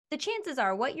the chances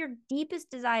are what your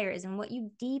deepest desire is and what you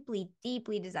deeply,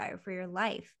 deeply desire for your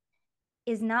life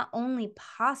is not only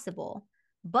possible,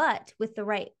 but with the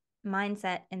right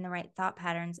mindset and the right thought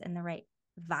patterns and the right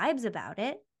vibes about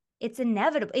it, it's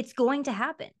inevitable. It's going to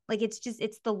happen. Like, it's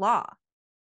the law.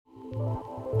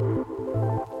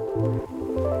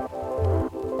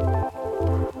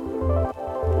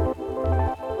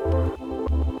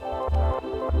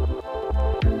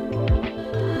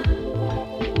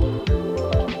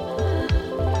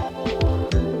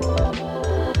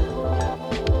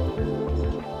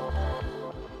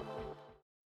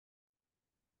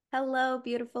 Hello,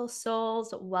 beautiful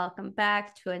souls. Welcome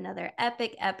back to another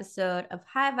epic episode of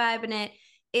High Vibin' It.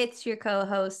 It's your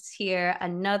co-hosts here.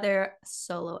 Another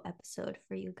solo episode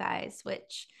for you guys,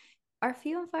 which are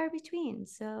few and far between.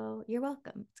 So you're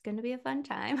welcome. It's going to be a fun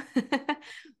time.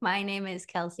 My name is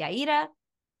Kelsey Aida.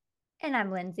 And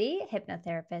I'm Lindsay,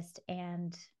 hypnotherapist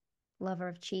and lover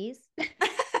of cheese.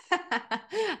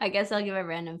 I guess I'll give a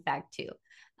random fact too.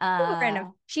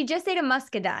 She just ate a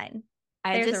muscadine.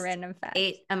 There's a random fact.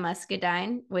 Ate a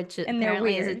muscadine, which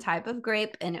apparently is a type of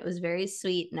grape, and it was very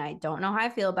sweet, and I don't know how I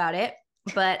feel about it.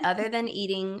 But other than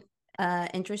eating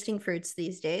interesting fruits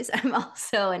these days, I'm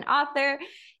also an author,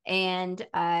 and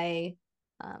I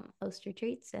host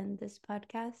retreats and this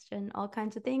podcast and all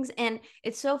kinds of things. And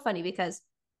it's so funny because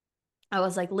I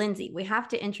was like, Lindsay, we have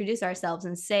to introduce ourselves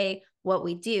and say what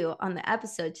we do on the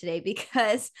episode today,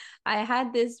 because I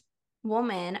had this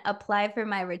woman apply for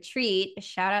my retreat.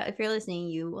 Shout out if you're listening,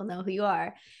 you will know who you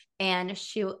are. And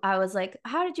I was like,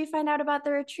 how did you find out about the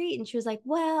retreat? And she was like,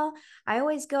 well, I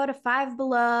always go to Five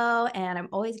Below and I'm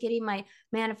always getting my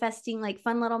manifesting, like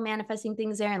fun little manifesting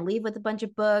things there, and leave with a bunch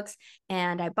of books.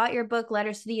 And I bought your book,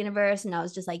 Letters to the Universe. And I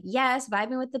was just like, yes,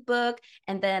 vibing with the book.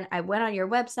 And then I went on your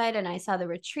website and I saw the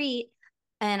retreat.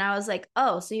 And I was like,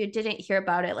 oh, so you didn't hear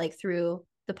about it like through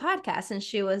the podcast? And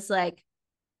she was like,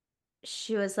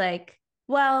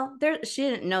 well, she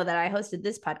didn't know that I hosted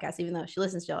this podcast, even though she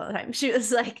listens to it all the time. She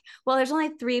was like, well, there's only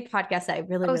 3 podcasts that I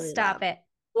really stop love. It.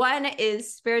 One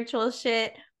is Spiritual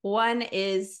Shit. One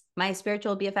is My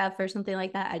Spiritual BFF or something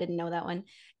like that. I didn't know that one.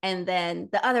 And then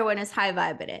the other one is High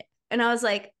Vibin' It. And I was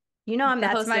like, I'm the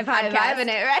host of High Vibin'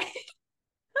 It, right?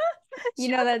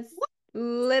 That's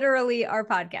literally our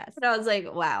podcast. And I was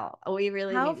like, wow, we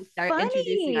really need to start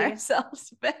introducing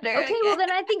ourselves better. Okay, well then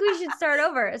I think we should start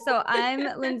over. So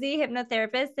I'm Lindsay,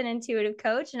 hypnotherapist and intuitive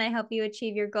coach, and I help you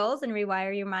achieve your goals and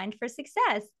rewire your mind for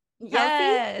success.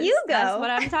 Yes, Kelsey, you go. That's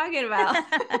what I'm talking about.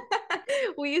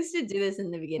 We used to do this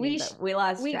in the beginning, but we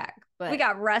lost track. But we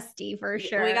got rusty for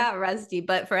sure. We got rusty.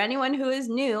 But for anyone who is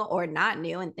new or not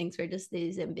new and thinks we're just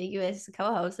these ambiguous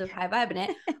co-hosts of High Vibin'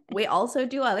 It, we also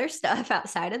do other stuff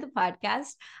outside of the podcast.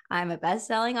 I'm a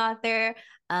best-selling author,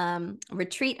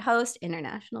 retreat host,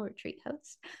 international retreat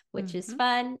host, which is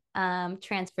fun,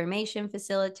 transformation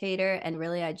facilitator, and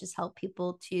really I just help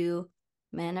people to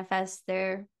manifest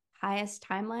their highest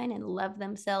timeline and love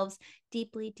themselves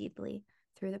deeply, deeply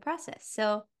through the process.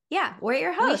 So yeah, we're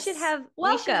your hosts. We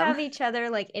should have each other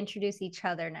like introduce each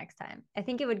other next time. I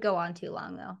think it would go on too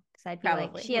long though, because I'd be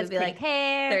like, she has pretty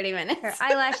hair, 30 minutes. Her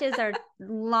eyelashes are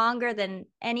longer than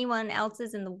anyone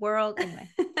else's in the world. Anyway,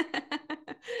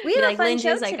 we have a fun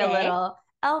show today. Like a little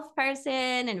elf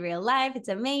person in real life. It's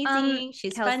amazing.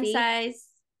 She's Kelsey, fun size.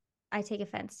 I take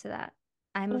offense to that.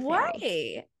 I'm a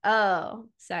fairy. Oh,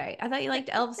 sorry. I thought you liked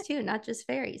elves too, not just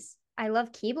fairies. I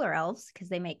love Keebler elves because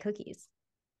they make cookies.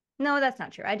 No, that's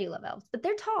not true. I do love elves, but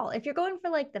they're tall. If you're going for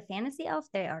like the fantasy elf,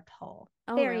 they are tall.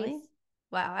 Oh, fairies. Really?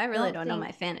 Wow, I really don't know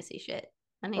my fantasy shit.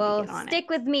 I need to get on stick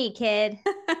with me, kid.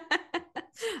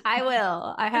 I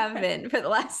will. I have been for the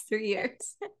last 3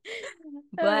 years.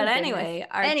 But anyway,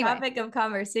 our topic of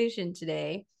conversation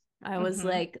today, I was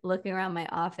like looking around my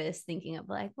office thinking of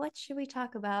like, what should we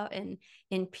talk about? And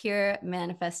in pure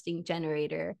manifesting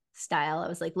generator style, I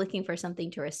was like looking for something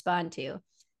to respond to.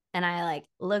 And I like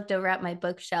looked over at my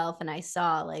bookshelf and I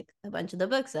saw like a bunch of the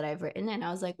books that I've written. And I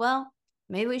was like, well,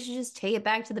 maybe we should just take it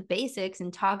back to the basics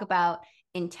and talk about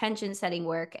intention setting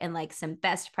work and like some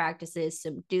best practices,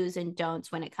 some do's and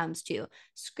don'ts when it comes to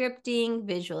scripting,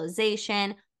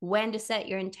 visualization, when to set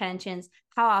your intentions,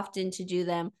 how often to do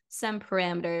them, some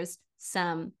parameters,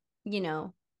 some,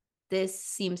 this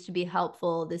seems to be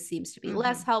helpful, this seems to be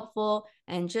less helpful,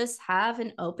 and just have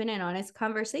an open and honest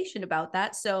conversation about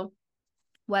that. So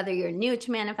whether you're new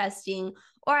to manifesting,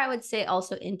 or I would say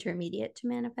also intermediate to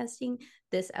manifesting,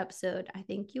 this episode I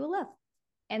think you will love.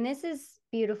 And this is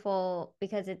beautiful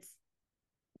because it's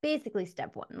basically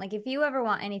step one. Like if you ever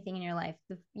want anything in your life,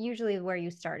 usually where you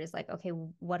start is like, okay,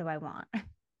 what do I want?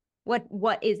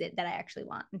 What is it that I actually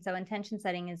want? And so intention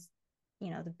setting is,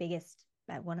 the biggest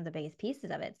one of the biggest pieces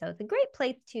of it. So it's a great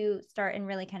place to start and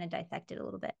really kind of dissect it a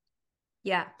little bit.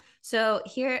 Yeah. So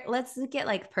here, let's get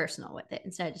like personal with it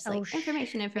instead of just like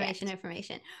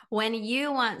information. When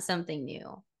you want something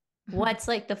new, what's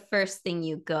like the first thing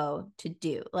you go to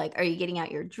do? Like, are you getting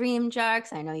out your dream jar?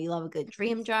 Because I know you love a good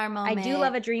dream jar moment. I do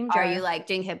love a dream jar. Are you like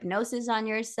doing hypnosis on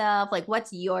yourself? Like,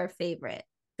 what's your favorite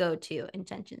go-to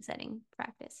intention setting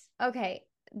practice? Okay.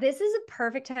 This is a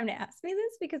perfect time to ask me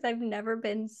this because I've never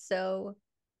been so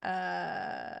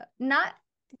I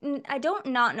don't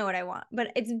not know what I want,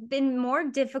 but it's been more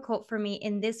difficult for me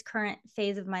in this current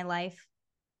phase of my life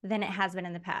than it has been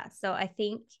in the past. So I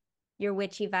think your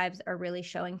witchy vibes are really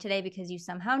showing today because you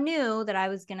somehow knew that I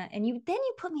was gonna, and you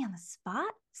put me on the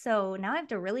spot. So now I have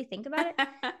to really think about it.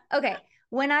 Okay.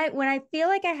 When I feel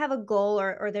like I have a goal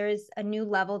or there's a new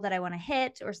level that I want to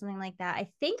hit or something like that, I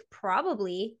think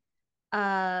probably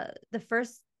one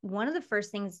of the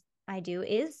first things I do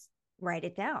is write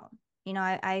it down. You know,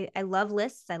 I love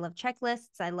lists. I love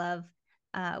checklists. I love,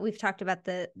 we've talked about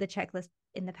the checklist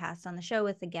in the past on the show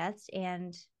with the guest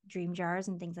and dream jars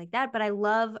and things like that. But I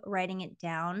love writing it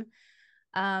down.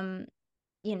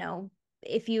 You know,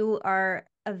 if you are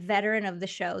a veteran of the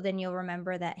show, then you'll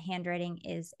remember that handwriting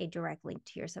is a direct link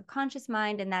to your subconscious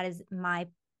mind. And that is I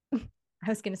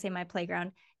was going to say my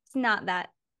playground. It's not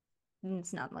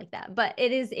like that, but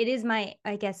it is my,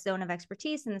 I guess, zone of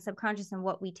expertise in the subconscious and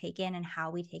what we take in and how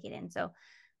we take it in. So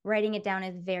writing it down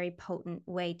is a very potent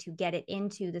way to get it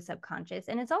into the subconscious.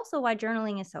 And it's also why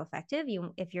journaling is so effective.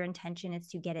 If your intention is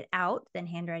to get it out, then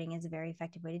handwriting is a very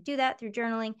effective way to do that through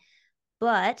journaling.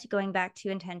 But going back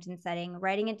to intention setting,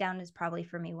 writing it down is probably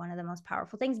for me one of the most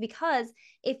powerful things, because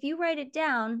if you write it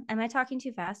down, am I talking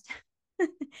too fast?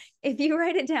 If you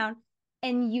write it down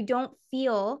and you don't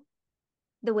feel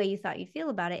the way you thought you'd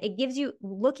feel about it, it gives you,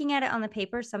 looking at it on the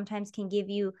paper sometimes can give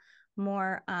you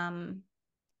more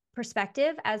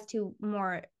perspective as to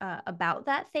more about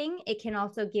that thing. It can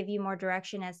also give you more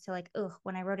direction as to like, oh,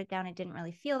 when I wrote it down, it didn't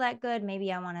really feel that good.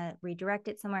 Maybe I want to redirect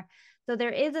it somewhere. So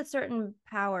there is a certain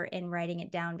power in writing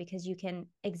it down because you can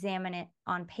examine it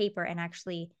on paper and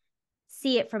actually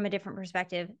see it from a different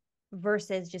perspective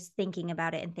versus just thinking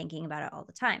about it and thinking about it all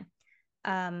the time.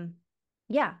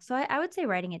 Yeah, so I would say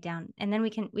writing it down, and then we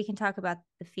can talk about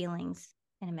the feelings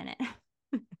in a minute.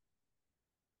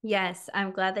 Yes,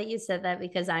 I'm glad that you said that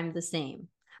because I'm the same.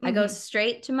 I go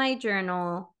straight to my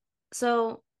journal.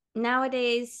 So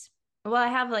nowadays, well, I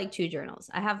have like two journals.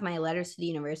 I have my Letters to the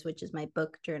Universe, which is my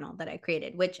book journal that I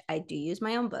created, which I do use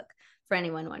my own book for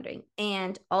anyone wondering.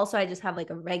 And also, I just have like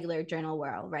a regular journal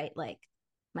where I'll write like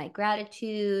my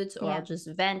gratitudes, or I'll just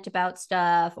vent about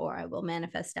stuff, or I will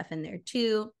manifest stuff in there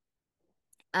too.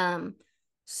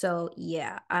 So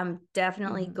yeah, I'm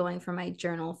definitely going for my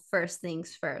journal first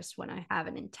things first when I have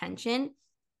an intention.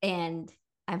 And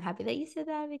I'm happy that you said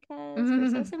that because we're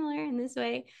so similar in this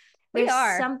way.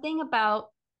 There's something about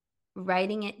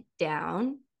writing it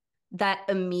down that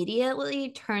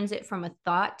immediately turns it from a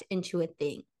thought into a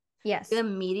thing. Yes. You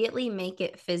immediately make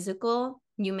it physical,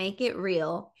 you make it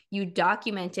real, you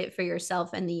document it for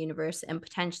yourself and the universe and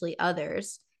potentially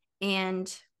others.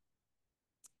 And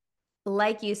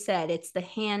like you said, it's the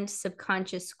hand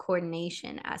subconscious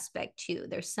coordination aspect too.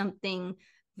 There's something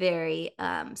very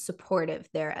supportive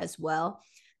there as well.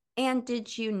 And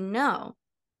did you know,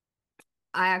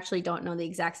 I actually don't know the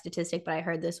exact statistic, but I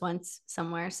heard this once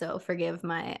somewhere, so forgive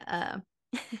my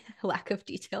lack of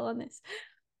detail on this.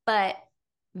 But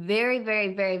very,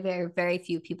 very, very, very, very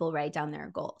few people write down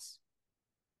their goals.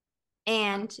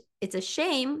 And it's a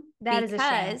shame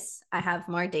because I have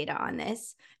more data on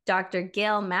this. Dr.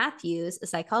 Gail Matthews, a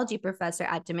psychology professor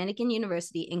at Dominican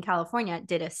University in California,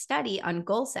 did a study on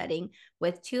goal setting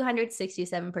with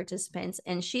 267 participants,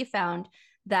 and she found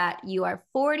that you are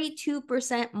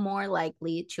 42% more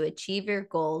likely to achieve your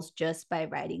goals just by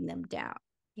writing them down.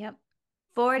 Yep.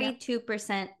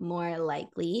 42% more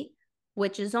likely,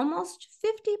 which is almost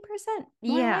 50%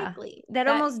 more likely. That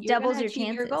almost doubles your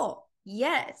chances. Your goal.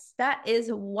 Yes, that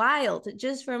is wild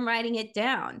just from writing it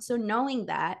down. So knowing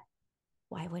that,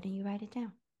 why wouldn't you write it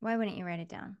down? Why wouldn't you write it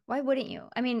down? Why wouldn't you?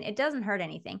 I mean, it doesn't hurt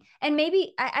anything. And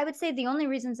maybe I would say the only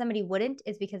reason somebody wouldn't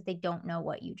is because they don't know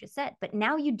what you just said. But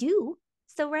now you do.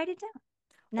 So write it down.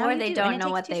 Now or they don't know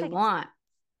what they want.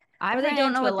 I've run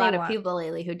into a lot of people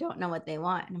lately who don't know what they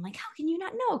want. And I'm like, how can you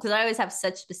not know? Because I always have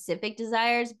such specific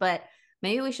desires, but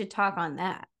maybe we should talk on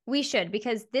that. We should,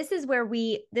 because this is where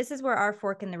our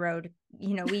fork in the road,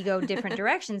 you know, we go different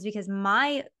directions, because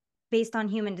based on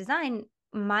human design,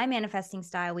 my manifesting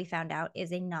style, we found out,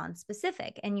 is a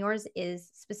non-specific, and yours is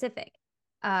specific.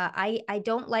 I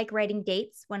don't like writing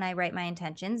dates when I write my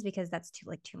intentions, because that's too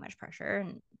much pressure,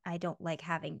 and I don't like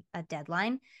having a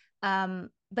deadline.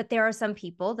 But there are some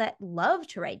people that love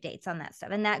to write dates on that stuff.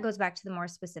 And that goes back to the more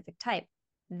specific type.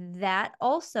 That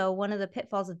also, one of the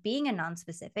pitfalls of being a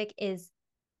non-specific is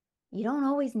you don't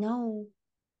always know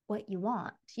what you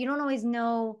want. You don't always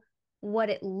know what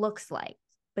it looks like,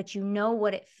 but you know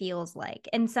what it feels like.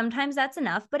 And sometimes that's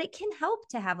enough, but it can help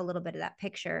to have a little bit of that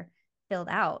picture filled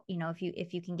out,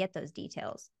 if you can get those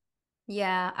details.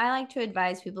 Yeah, I like to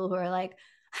advise people who are like,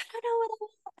 I don't know what I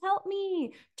want, help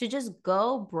me, to just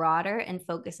go broader and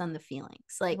focus on the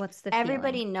feelings. Like, what's the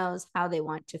everybody feeling? knows how they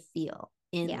want to feel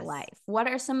in Yes. life. What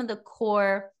are some of the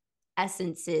core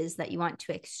essences that you want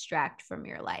to extract from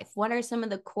your life? What are some of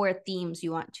the core themes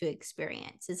you want to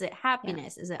experience? Is it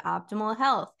happiness? Is it optimal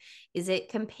health? Is it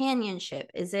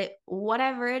companionship? Is it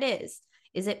whatever it is?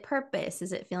 Is it purpose?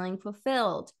 Is it feeling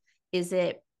fulfilled? Is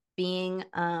it being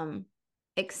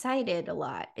excited a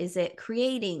lot? Is it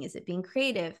creating? Is it being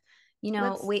creative?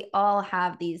 We all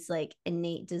have these like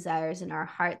innate desires in our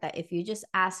heart that if you just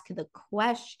ask the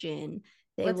question,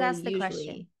 they will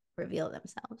usually reveal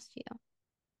themselves to you.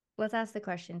 Let's ask the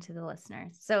question to the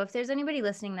listeners. So if there's anybody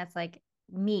listening that's like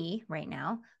me right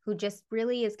now, who just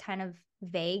really is kind of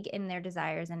vague in their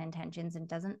desires and intentions and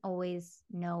doesn't always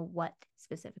know what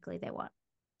specifically they want.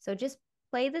 So just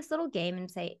play this little game and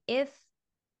say, if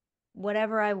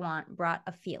whatever I want brought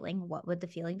a feeling, what would the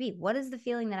feeling be? What is the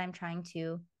feeling that I'm trying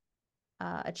to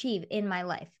achieve in my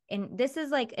life? And this is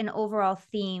like an overall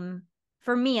theme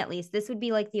for me, at least. This would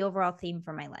be like the overall theme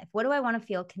for my life. What do I want to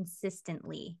feel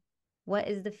consistently? What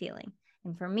is the feeling?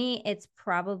 And for me, it's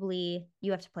probably,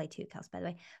 you have to play too, Kels, by the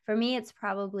way. For me, it's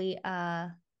probably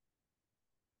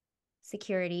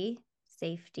security,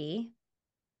 safety,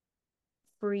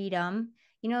 freedom.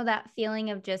 That feeling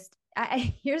of just,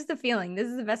 here's the feeling. This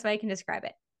is the best way I can describe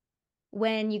it.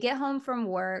 When you get home from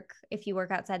work, if you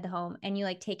work outside the home and you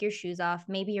like take your shoes off,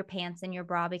 maybe your pants and your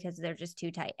bra because they're just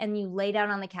too tight, and you lay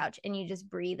down on the couch and you just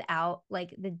breathe out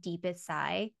like the deepest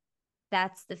sigh,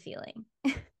 that's the feeling.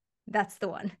 That's the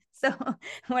one. So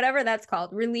whatever that's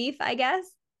called, relief, I guess.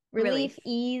 Relief.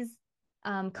 Ease,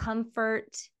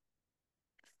 comfort,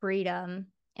 freedom,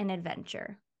 and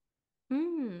adventure.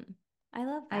 I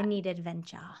love that. I need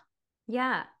adventure.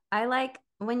 Yeah. I like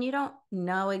when you don't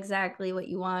know exactly what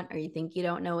you want, or you think you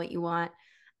don't know what you want.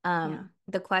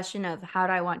 The question of how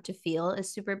do I want to feel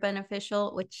is super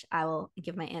beneficial, which I will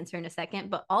give my answer in a second.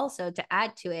 But also, to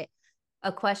add to it,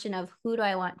 a question of who do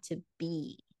I want to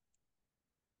be?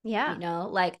 Yeah.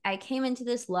 Like, I came into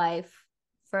this life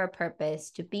for a purpose,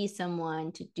 to be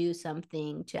someone, to do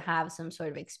something, to have some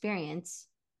sort of experience.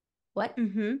 What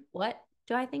do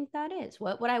I think that is?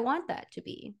 What would I want that to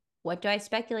be? What do I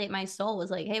speculate my soul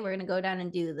was like, hey, we're going to go down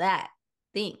and do that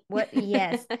thing?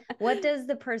 Yes. What does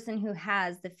the person who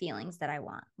has the feelings that I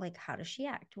want, like, how does she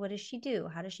act? What does she do?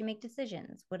 How does she make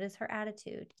decisions? What is her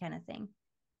attitude, kind of thing?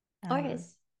 Or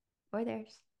his, or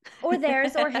theirs. Or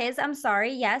theirs, or his. I'm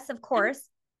sorry. Yes, of course.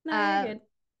 No, you're good.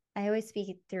 I always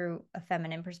speak through a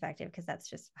feminine perspective because that's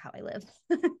just how I live.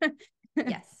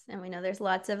 Yes. And we know there's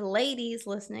lots of ladies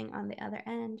listening on the other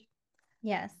end.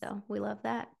 Yes. So we love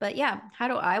that. But yeah, how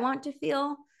do I want to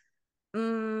feel?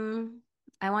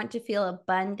 I want to feel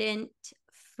abundant,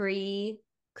 free,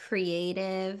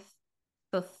 creative,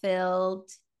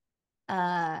 fulfilled,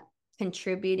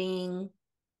 contributing,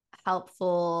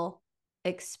 helpful,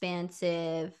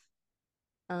 expansive.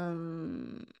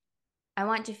 I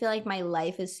want to feel like my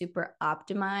life is super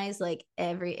optimized. Like,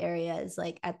 every area is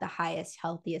like at the highest,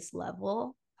 healthiest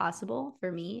level possible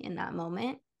for me in that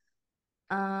moment.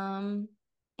 And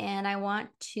I want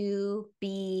to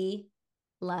be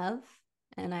love,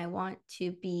 and I want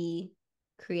to be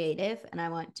creative, and I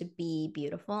want to be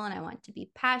beautiful, and I want to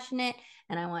be passionate,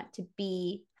 and I want to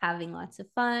be having lots of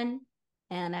fun,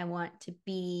 and I want to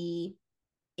be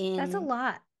in that's a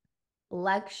lot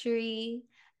luxury,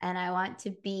 and I want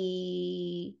to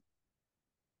be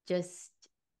just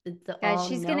the guys,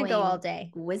 she's gonna go all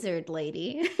day wizard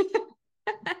lady.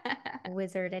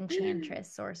 Wizard,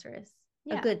 enchantress, sorceress.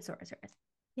 Yeah. A good sorceress.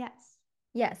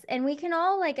 Yes. And we can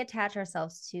all like attach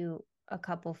ourselves to a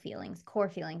couple feelings, core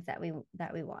feelings that we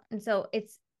want. And so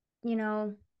it's,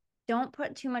 don't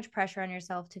put too much pressure on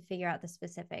yourself to figure out the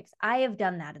specifics. I have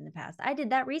done that in the past. I did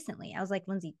that recently. I was like,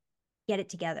 Lindsay, get it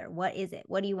together. What is it?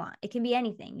 What do you want? It can be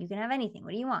anything. You can have anything.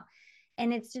 What do you want?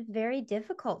 And it's just very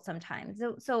difficult sometimes.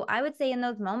 So I would say in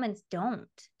those moments, don't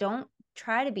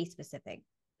try to be specific.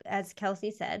 As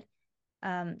Kelsey said,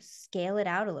 scale it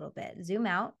out a little bit, zoom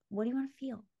out. What do you want to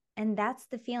feel? And that's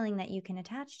the feeling that you can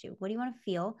attach to. What do you want to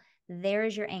feel? There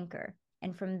is your anchor.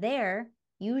 And from there,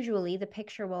 usually the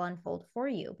picture will unfold for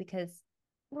you, because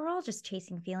we're all just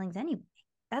chasing feelings anyway.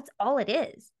 That's all it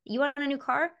is. You want a new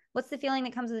car? What's the feeling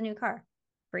that comes with a new car?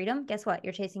 Freedom. Guess what?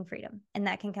 You're chasing freedom. And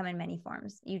that can come in many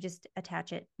forms. You just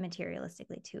attach it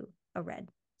materialistically to a red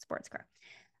sports car.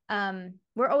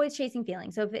 We're always chasing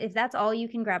feelings. So if that's all you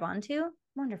can grab onto,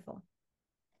 wonderful.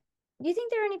 Do you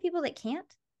think there are any people that can't?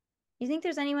 Do you think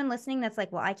there's anyone listening that's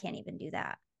like, well, I can't even do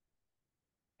that?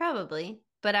 Probably.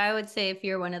 But I would say if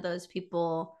you're one of those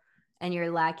people and you're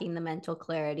lacking the mental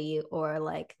clarity or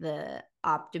like the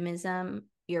optimism,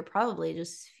 you're probably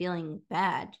just feeling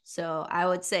bad. So I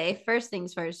would say first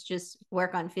things first, just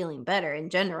work on feeling better in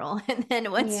general. And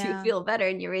then once you feel better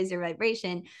and you raise your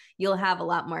vibration, you'll have a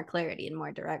lot more clarity and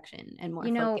more direction and more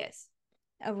focus.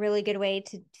 A really good way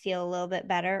to feel a little bit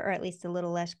better, or at least a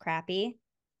little less crappy,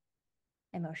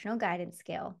 emotional guidance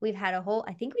scale. We've had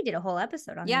I think we did a whole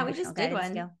episode on the emotional guidance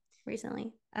scale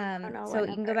recently. So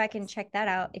you can go back and check that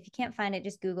out. If you can't find it,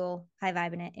 just Google High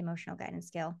Vibinit emotional guidance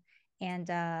scale. And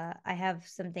I have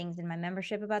some things in my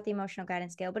membership about the emotional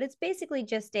guidance scale, but it's basically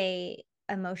just a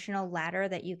emotional ladder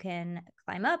that you can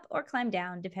climb up or climb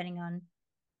down depending on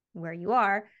where you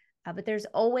are. But there's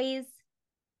always,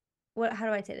 how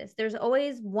do I say this? There's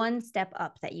always one step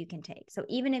up that you can take. So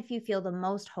even if you feel the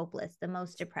most hopeless, the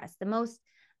most depressed, the most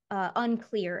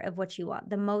unclear of what you want,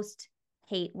 the most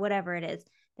hate, whatever it is,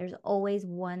 there's always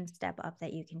one step up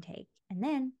that you can take. And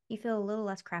then you feel a little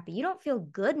less crappy. You don't feel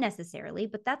good necessarily,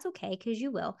 but that's okay because you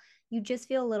will. You just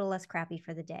feel a little less crappy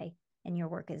for the day and your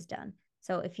work is done.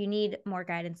 So if you need more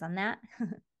guidance on that,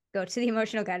 go to the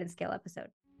emotional guidance scale episode.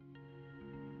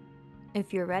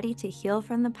 If you're ready to heal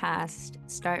from the past,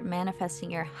 start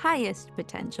manifesting your highest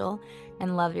potential,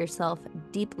 and love yourself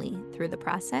deeply through the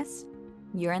process,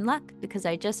 you're in luck because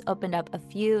I just opened up a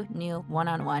few new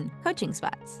one-on-one coaching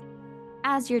spots.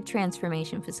 As your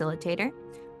transformation facilitator,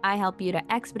 I help you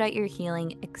to expedite your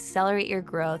healing, accelerate your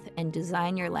growth, and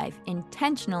design your life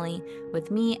intentionally with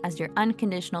me as your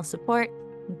unconditional support,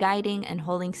 guiding and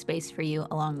holding space for you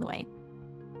along the way.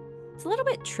 It's a little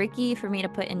bit tricky for me to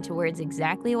put into words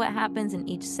exactly what happens in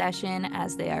each session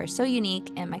as they are so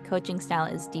unique and my coaching style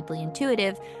is deeply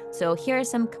intuitive. So here are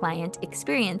some client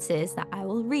experiences that I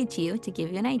will read to you to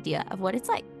give you an idea of what it's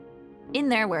like. In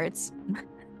their words,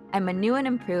 I'm a new and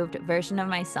improved version of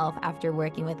myself after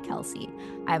working with Kelsey.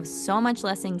 I have so much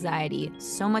less anxiety,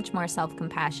 so much more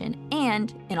self-compassion,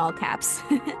 and, in all caps,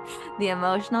 the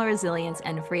emotional resilience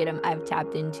and freedom I've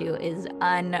tapped into is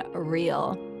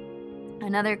unreal.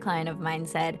 Another client of mine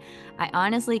said, I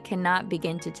honestly cannot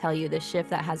begin to tell you the shift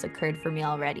that has occurred for me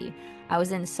already. I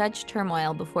was in such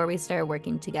turmoil before we started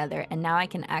working together, and now I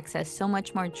can access so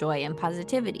much more joy and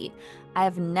positivity. I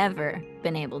have never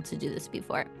been able to do this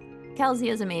before. Kelsey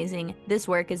is amazing. This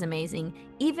work is amazing.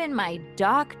 Even my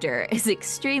doctor is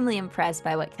extremely impressed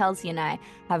by what Kelsey and I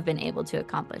have been able to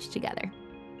accomplish together.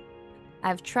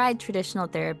 I've tried traditional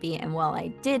therapy, and while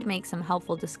I did make some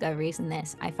helpful discoveries in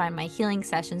this, I find my healing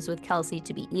sessions with Kelsey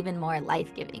to be even more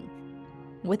life-giving.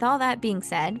 With all that being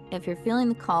said, if you're feeling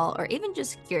the call or even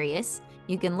just curious,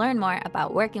 you can learn more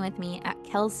about working with me at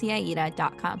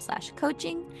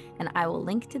kelseyaida.com/coaching, and I will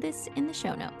link to this in the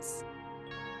show notes.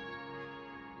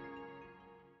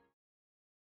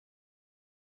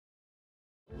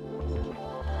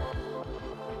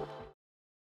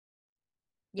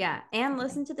 Yeah, and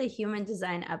listen to the human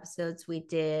design episodes we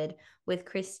did with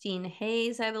Christine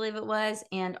Hayes, I believe it was.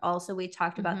 And also we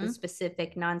talked about the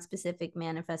specific, non-specific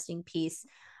manifesting piece,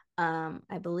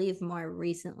 I believe more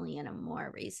recently in a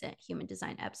more recent human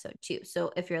design episode too.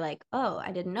 So if you're like, oh,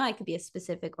 I didn't know I could be a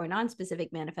specific or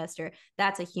non-specific manifester,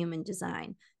 that's a human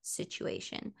design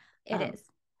situation. It is.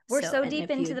 We're so deep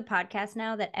into the podcast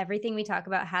now that everything we talk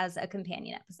about has a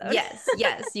companion episode. Yes.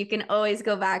 You can always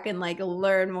go back and like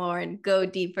learn more and go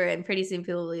deeper. And pretty soon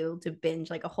people will be able to binge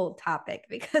like a whole topic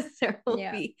because there will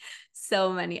be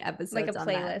so many episodes. Like a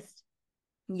playlist.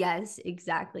 Yes,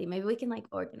 exactly. Maybe we can like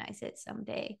organize it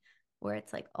someday where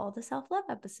it's like all the self-love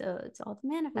episodes, all the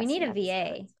manifesting. We need a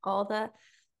episodes, VA. all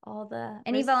the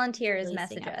any volunteers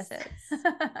message us.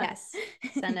 Yes.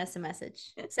 Send us a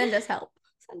message. Send us help.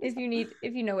 If you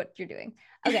know what you're doing.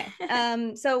 Okay.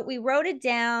 So we wrote it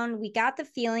down. We got the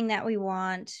feeling that we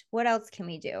want. What else can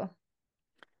we do?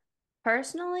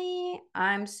 Personally,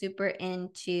 I'm super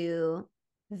into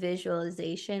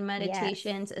visualization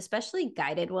meditations, especially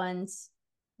guided ones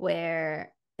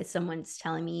where someone's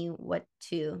telling me what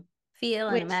to feel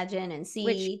and imagine and see.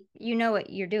 Which you know what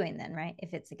you're doing then, right?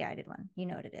 If it's a guided one, you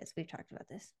know what it is. We've talked about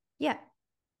this. Yeah.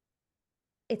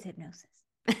 It's hypnosis.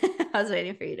 I was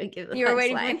waiting for you to give the You were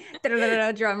waiting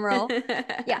for drum roll.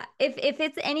 Yeah. If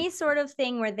it's any sort of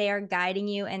thing where they are guiding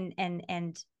you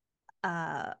and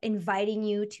inviting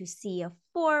you to see a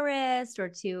forest or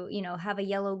to, have a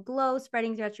yellow glow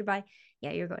spreading throughout your body,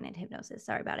 yeah, you're going into hypnosis.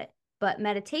 Sorry about it. But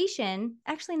meditation,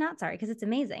 actually not sorry, because it's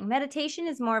amazing. Meditation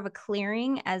is more of a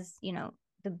clearing, as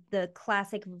the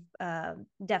classic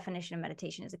definition of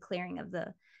meditation is a clearing of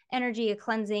the energy, a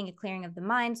cleansing, a clearing of the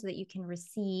mind, so that you can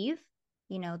receive,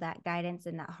 that guidance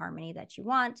and that harmony that you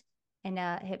want. And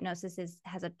hypnosis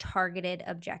has a targeted,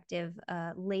 objective,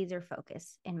 laser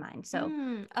focus in mind.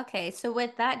 So, okay. So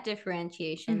with that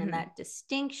differentiation and that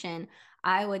distinction,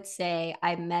 I would say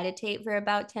I meditate for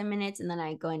about 10 minutes and then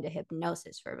I go into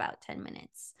hypnosis for about 10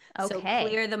 minutes. Okay. So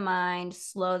clear the mind,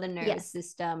 slow the nervous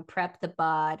system, prep the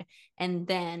bod, and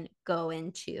then go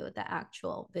into the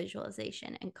actual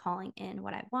visualization and calling in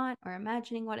what I want or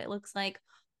imagining what it looks like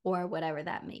or whatever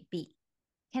that may be.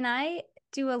 Can I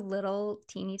do a little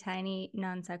teeny tiny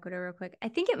non sequitur real quick? I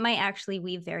think it might actually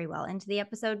weave very well into the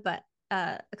episode, but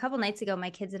a couple nights ago, my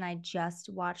kids and I just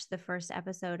watched the first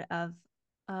episode of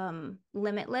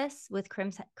Limitless with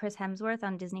Chris Hemsworth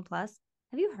on Disney Plus.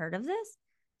 Have you heard of this?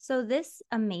 So this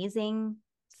amazing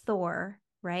Thor,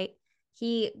 right?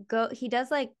 He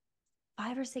does like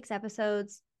 5 or 6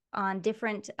 episodes on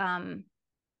different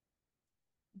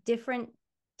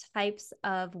types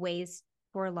of ways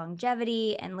for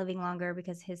longevity and living longer,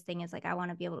 because his thing is like, I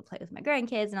want to be able to play with my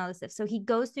grandkids and all this stuff. So he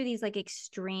goes through these like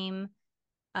extreme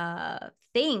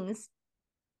things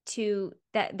to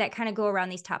that kind of go around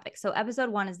these topics. So episode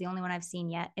 1 is the only one I've seen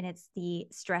yet, and it's the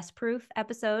stress proof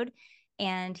episode.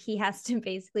 And he has to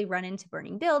basically run into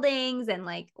burning buildings and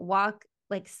like walk,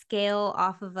 like scale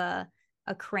off of a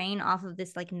crane off of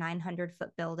this like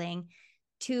 900-foot building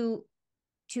to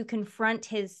confront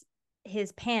his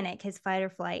panic, his fight or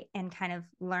flight, and kind of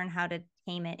learn how to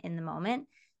tame it in the moment.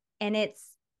 And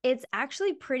it's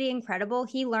actually pretty incredible.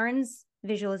 He learns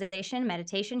visualization,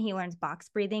 meditation. He learns box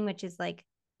breathing, which is like,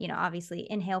 obviously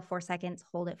inhale 4 seconds,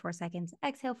 hold it 4 seconds,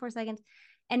 exhale 4 seconds.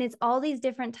 And it's all these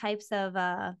different types of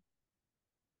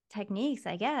techniques,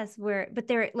 I guess, but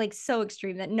they're like so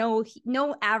extreme that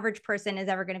no average person is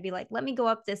ever going to be like, let me go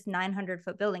up this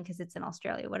 900-foot building because it's in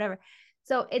Australia, whatever.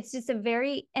 So it's just a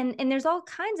very, and there's all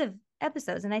kinds of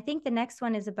episodes. And I think the next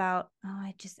one is about,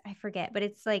 I forget, but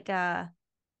it's like, I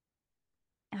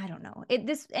don't know.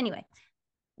 Anyway,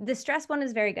 the stress one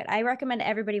is very good. I recommend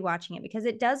everybody watching it because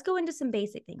it does go into some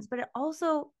basic things, but it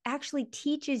also actually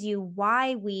teaches you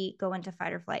why we go into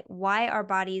fight or flight, why our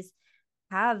bodies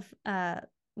have,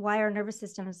 why our nervous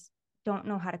systems don't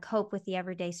know how to cope with the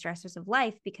everyday stressors of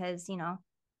life, because,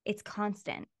 it's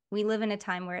constant. We live in a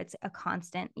time where it's a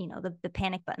constant, the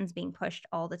panic button's being pushed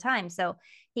all the time. So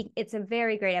it's a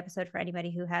very great episode for anybody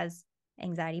who has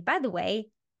anxiety. By the way,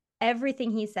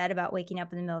 everything he said about waking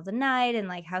up in the middle of the night and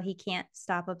like how he can't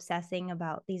stop obsessing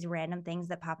about these random things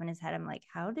that pop in his head, I'm like,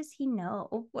 how does he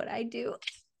know what I do?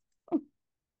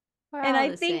 And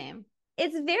I think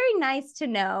it's very nice to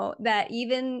know that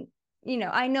even,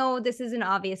 I know this is an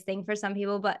obvious thing for some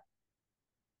people, but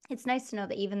it's nice to know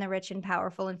that even the rich and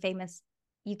powerful and famous,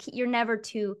 you're never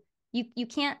too, you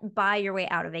can't buy your way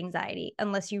out of anxiety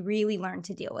unless you really learn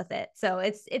to deal with it. So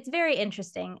it's very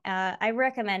interesting. I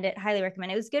recommend it, highly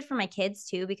recommend it. It was good for my kids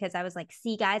too, because I was like,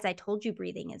 see guys, I told you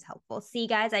breathing is helpful. See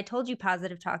guys, I told you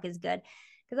positive talk is good,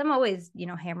 because I'm always,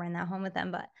 hammering that home with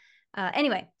them. But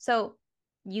anyway, so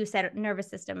you said nervous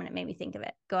system and it made me think of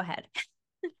it. Go ahead.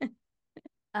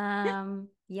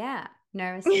 Yeah,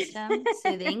 nervous system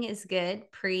soothing is good.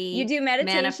 You do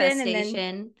meditation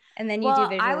manifestation and then you do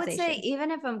visualization. I would say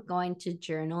even if I'm going to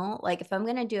journal, like if I'm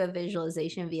going to do a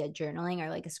visualization via journaling or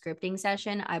like a scripting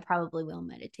session, I probably will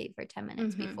meditate for 10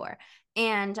 minutes before.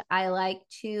 And I like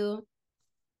to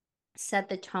set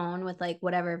the tone with like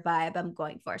whatever vibe I'm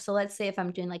going for. So let's say if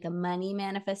I'm doing like a money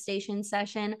manifestation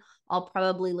session, I'll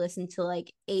probably listen to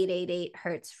like 888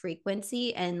 hertz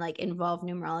frequency and like involve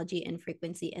numerology and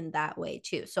frequency in that way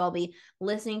too. So I'll be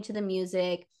listening to the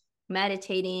music,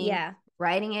 meditating,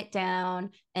 writing it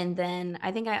down. And then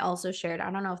I think I also shared, I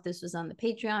don't know if this was on the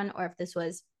Patreon or if this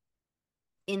was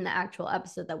in the actual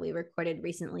episode that we recorded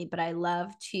recently, but I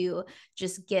love to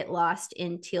just get lost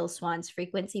in Teal Swan's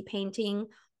frequency painting,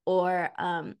 or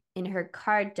in her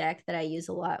card deck that I use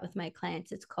a lot with my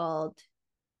clients. It's called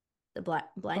the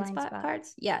blind spot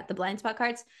cards. Yeah, the blind spot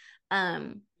cards.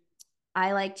 I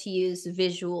like to use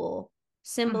visual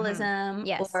symbolism,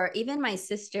 or even my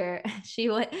sister,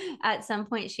 at some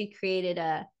point she created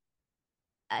a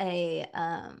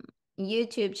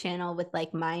YouTube channel with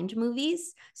like mind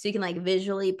movies, so you can like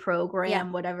visually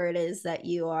program whatever it is that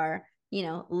you are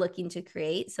looking to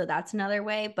create. So that's another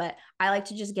way, but I like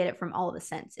to just get it from all the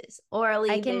senses,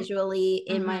 orally, visually,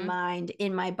 in my mind,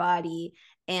 in my body,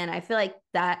 And I feel like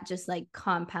that just like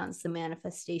compounds the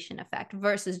manifestation effect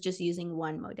versus just using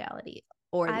one modality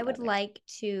or the I would other. like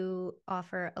to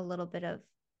offer a little bit of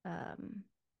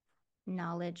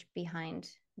knowledge behind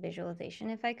visualization,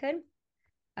 if I could.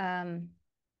 A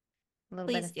little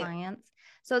Please bit of do. science.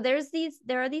 So there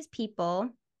are these people.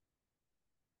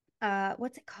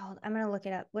 What's it called? I'm gonna look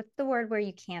it up. What's the word where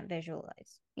you can't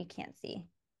visualize? You can't see.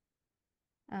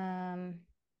 Can't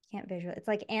visualize. It's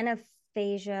like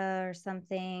anaphasia or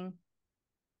something.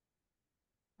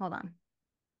 Hold on.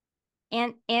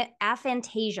 And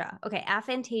aphantasia. Okay,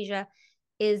 aphantasia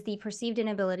is the perceived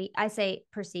inability. I say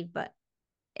perceived, but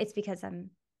it's because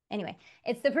anyway,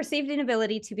 it's the perceived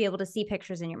inability to be able to see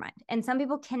pictures in your mind. And some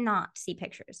people cannot see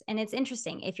pictures. And it's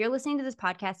interesting. If you're listening to this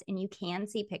podcast and you can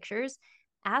see pictures,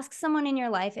 ask someone in your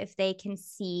life if they can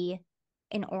see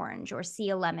an orange or see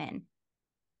a lemon.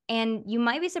 And you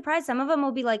might be surprised. Some of them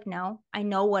will be like, no, I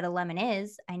know what a lemon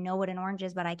is. I know what an orange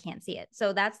is, but I can't see it.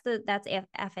 So that's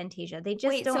aphantasia. They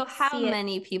just don't. So how see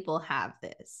many people have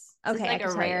this? Is okay, this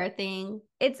like a rare thing?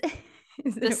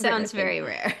 This sounds very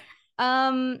rare.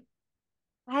 I'm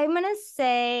gonna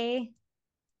say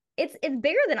it's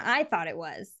bigger than I thought it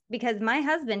was, because my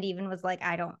husband even was like,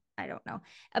 I don't know.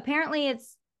 Apparently,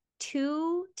 it's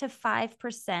 2 to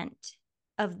 5%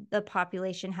 of the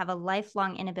population have a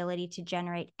lifelong inability to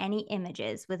generate any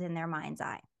images within their mind's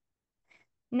eye.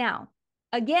 Now,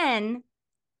 again,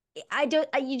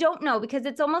 you don't know, because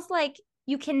it's almost like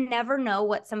you can never know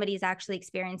what somebody's actually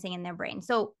experiencing in their brain.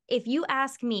 So if you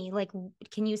ask me, like,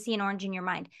 can you see an orange in your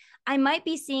mind? I might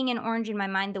be seeing an orange in my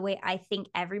mind the way I think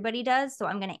everybody does. So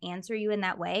I'm going to answer you in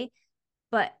that way.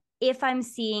 But if I'm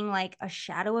seeing like a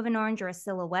shadow of an orange or a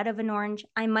silhouette of an orange,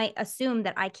 I might assume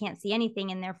that I can't see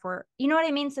anything. And therefore, you know what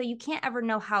I mean? So you can't ever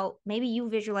know how, maybe you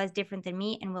visualize different than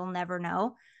me, and we'll never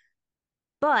know.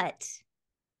 But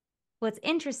what's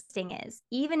interesting is,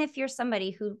 even if you're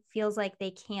somebody who feels like they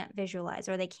can't visualize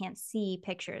or they can't see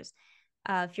pictures,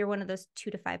 if you're one of those 2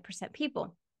 to 5%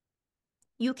 people,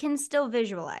 you can still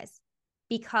visualize,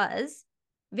 because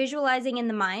visualizing in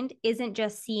the mind isn't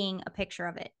just seeing a picture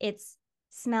of it. It's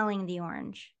smelling the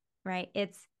orange, right?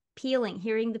 It's peeling,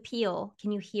 hearing the peel.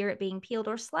 Can you hear it being peeled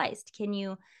or sliced? Can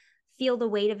you feel the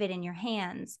weight of it in your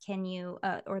hands? Can you,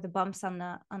 or the bumps on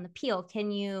the peel?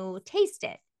 Can you taste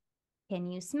it? Can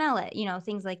you smell it? You know,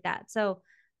 things like that. So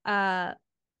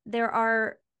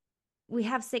we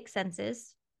have 6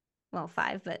 senses. Well,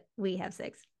 5, but we have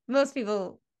 6. Most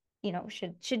people, you know,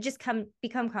 should just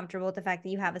become comfortable with the fact that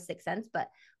you have a 6th sense, but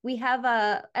we have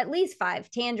at least 5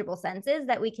 tangible senses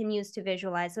that we can use to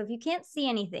visualize. So if you can't see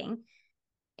anything,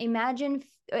 imagine,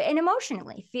 and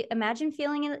emotionally, imagine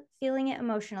feeling it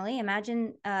emotionally.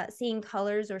 Imagine seeing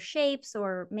colors or shapes,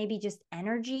 or maybe just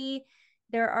energy.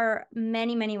 There are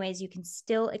many, many ways you can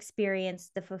still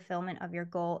experience the fulfillment of your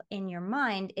goal in your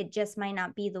mind. It just might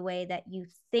not be the way that you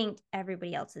think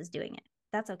everybody else is doing it.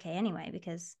 That's okay anyway,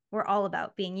 because we're all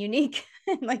about being unique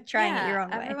and like trying it your own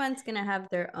way. Everyone's going to have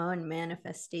their own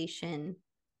manifestation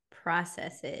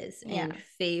processes and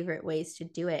favorite ways to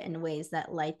do it, and ways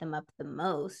that light them up the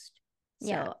most.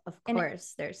 So of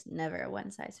course, there's never a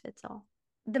one size fits all.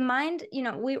 The mind, you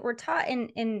know, we were taught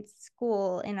in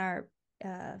school, in our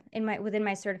within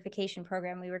my certification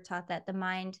program, we were taught that the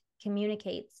mind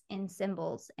communicates in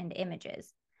symbols and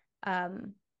images.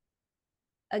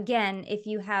 Again, if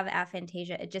you have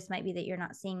aphantasia, it just might be that you're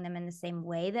not seeing them in the same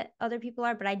way that other people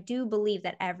are. But I do believe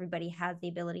that everybody has the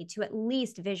ability to at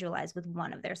least visualize with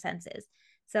one of their senses.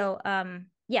 So,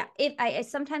 if I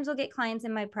sometimes will get clients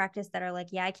in my practice that are like,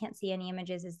 yeah, I can't see any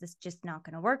images. Is this just not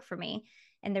going to work for me?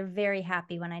 And they're very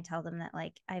happy when I tell them that,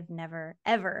 like, I've never,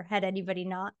 ever had anybody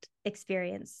not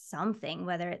experience something,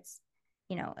 whether it's,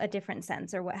 you know, a different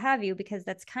sense or what have you, because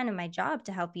that's kind of my job,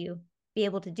 to help you be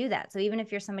able to do that. So even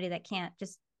if you're somebody that can't,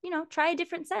 just, you know, try a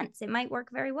different sense. It might work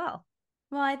very well.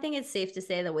 Well, I think it's safe to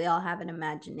say that we all have an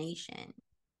imagination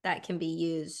that can be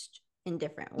used in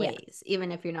different ways,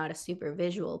 even if you're not a super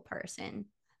visual person.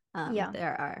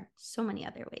 There are so many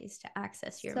other ways to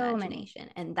access your imagination.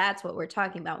 And that's what we're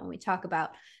talking about when we talk about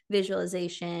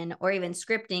visualization, or even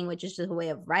scripting, which is just a way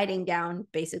of writing down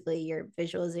basically your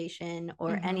visualization,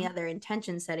 or any other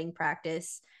intention setting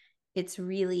practice. It's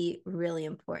really, really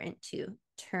important to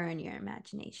turn your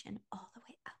imagination all the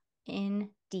way up.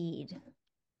 Indeed.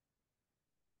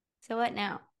 So what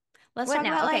now? Let's talk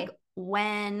about like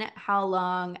when, how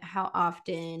long, how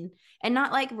often, and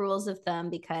not like rules of thumb,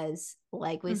 because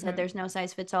like we said, there's no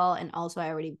size fits all. And also I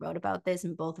already wrote about this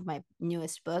in both of my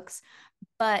newest books,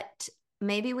 but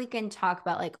maybe we can talk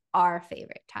about like our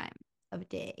favorite time of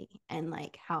day and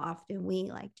like how often we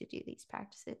like to do these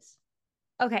practices.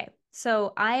 Okay.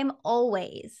 So I'm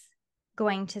always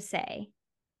going to say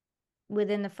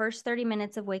within the first 30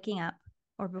 minutes of waking up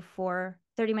or before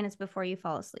 30 minutes before you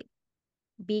fall asleep,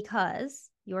 because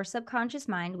your subconscious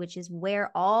mind, which is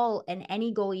where all and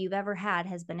any goal you've ever had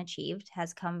has been achieved,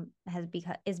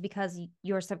 is because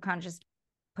your subconscious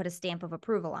put a stamp of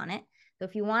approval on it. So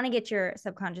if you want to get your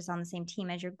subconscious on the same team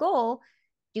as your goal,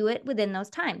 do it within those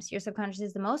times. Your subconscious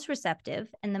is the most receptive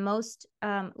and the most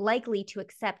likely to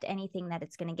accept anything that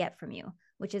it's going to get from you,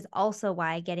 which is also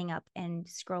why getting up and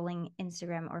scrolling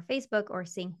Instagram or Facebook or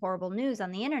seeing horrible news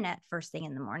on the internet first thing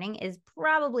in the morning is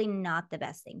probably not the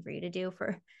best thing for you to do.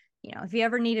 For, if you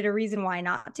ever needed a reason why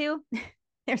not to,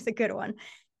 there's a good one.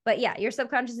 But yeah, your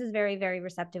subconscious is very, very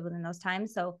receptive within those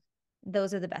times. So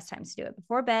those are the best times to do it: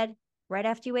 before bed, right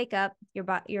after you wake up.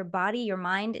 Your body, your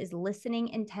mind is listening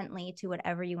intently to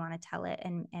whatever you want to tell it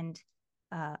and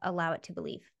allow it to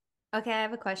believe. Okay, I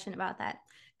have a question about that,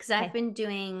 because I've been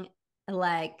doing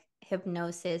like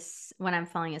hypnosis when I'm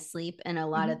falling asleep, and a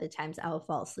lot of the times I will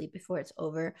fall asleep before it's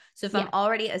over. So if I'm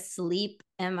already asleep,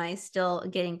 am I still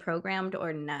getting programmed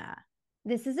or not?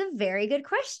 This is a very good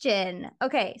question.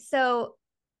 Okay, so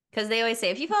because they always say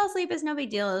if you fall asleep, it's no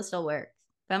big deal, it'll still work.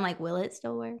 But I'm like, will it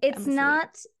still work? It's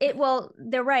not. Well,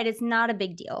 they're right. It's not a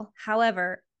big deal.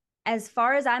 However, as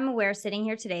far as I'm aware, sitting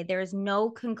here today, there is no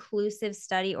conclusive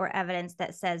study or evidence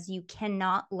that says you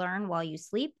cannot learn while you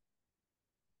sleep,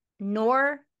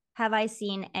 nor have I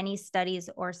seen any studies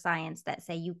or science that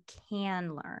say you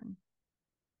can learn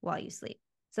while you sleep.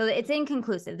 So it's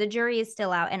inconclusive. The jury is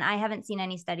still out, and I haven't seen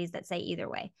any studies that say either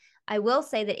way. I will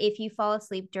say that if you fall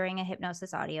asleep during a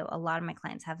hypnosis audio, a lot of my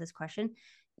clients have this question,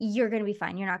 you're going to be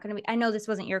fine. You're not going to be, I know this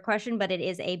wasn't your question, but it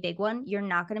is a big one. You're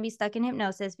not going to be stuck in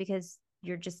hypnosis because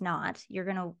you're just not. You're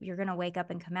going to wake up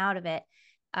and come out of it.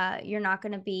 You're not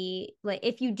going to be like,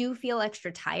 if you do feel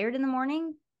extra tired in the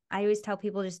morning, I always tell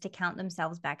people just to count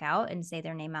themselves back out and say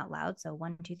their name out loud. So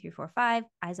 1, 2, 3, 4, 5,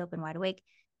 eyes open, wide awake,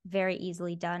 very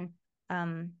easily done.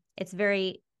 It's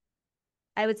very,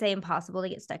 I would say, impossible to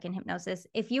get stuck in hypnosis.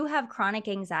 If you have chronic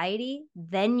anxiety,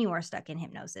 then you are stuck in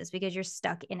hypnosis because you're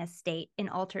stuck in an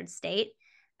altered state,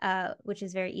 which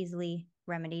is very easily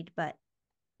remedied. But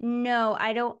no,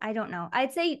 I don't know.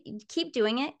 I'd say keep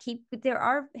doing it. There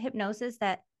are hypnosis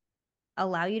that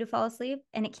allow you to fall asleep,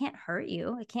 and it can't hurt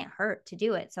you. It can't hurt to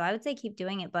do it. So I would say keep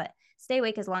doing it, but stay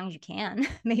awake as long as you can,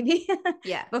 maybe.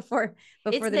 Yeah. before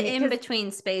it's the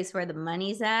in-between space where the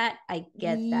money's at. I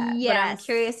get that. Yes. But I'm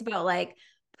curious about like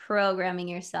programming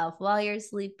yourself while you're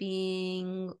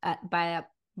sleeping. By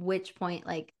which point,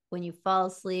 like when you fall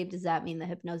asleep, does that mean the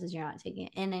hypnosis, you're not taking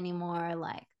it in anymore?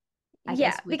 Like, I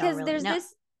guess we because don't really know.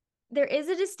 There is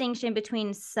a distinction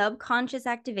between subconscious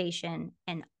activation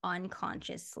and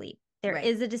unconscious sleep. There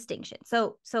is a distinction.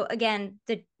 So again,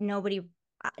 nobody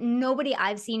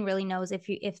I've seen really knows if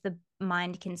the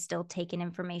mind can still take in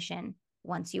information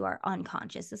once you are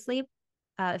unconscious asleep.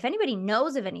 If anybody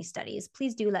knows of any studies,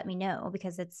 please do let me know,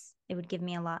 because it would give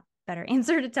me a lot better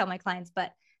answer to tell my clients.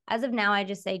 But as of now, I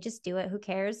just say, just do it. Who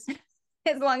cares?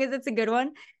 As long as it's a good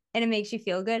one and it makes you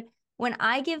feel good. When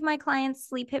I give my clients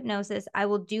sleep hypnosis, I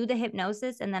will do the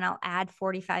hypnosis and then I'll add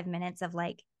 45 minutes of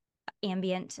like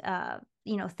ambient,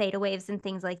 theta waves and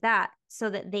things like that, so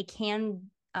that they can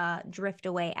drift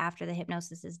away after the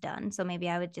hypnosis is done. So maybe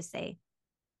I would just say,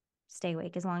 stay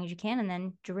awake as long as you can, and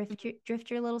then drift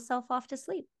your little self off to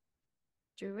sleep.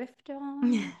 Drift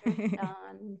on.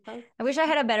 I wish I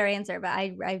had a better answer, but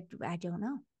I don't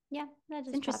know. Yeah, that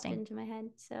just popped into my head.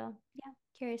 So yeah,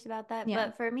 curious about that. Yeah.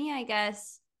 But for me, I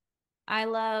guess I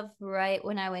love right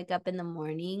when I wake up in the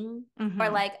morning, or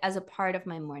like as a part of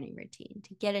my morning routine,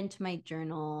 to get into my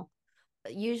journal.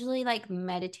 Usually like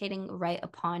meditating right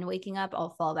upon waking up,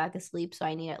 I'll fall back asleep. So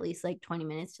I need at least like 20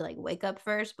 minutes to like wake up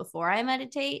first before I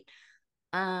meditate.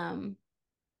 But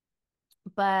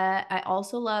I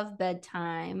also love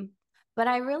bedtime. But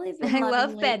I really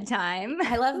love bedtime.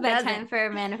 I love bedtime for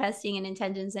manifesting and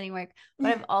intention setting work.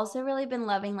 But I've also really been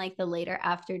loving like the later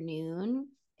afternoon.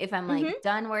 If I'm like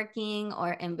done working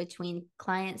or in between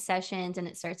client sessions and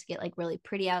it starts to get like really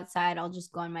pretty outside, I'll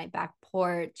just go on my back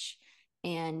porch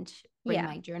and bring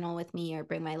my journal with me, or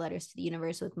bring my letters to the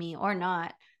universe with me, or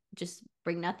not, just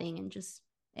bring nothing and just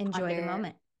enjoy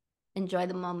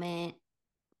the moment,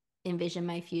 envision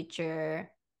my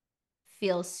future,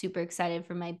 feel super excited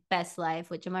for my best life,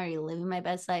 which I'm already living my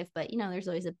best life, but there's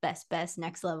always a best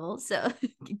next level. So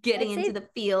getting into the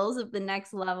feels of the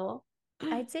next level.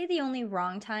 I'd say the only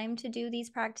wrong time to do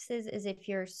these practices is if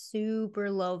you're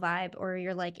super low vibe, or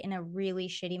you're like in a really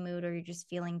shitty mood, or you're just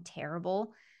feeling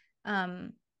terrible.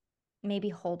 Maybe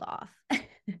hold off.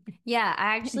 Yeah,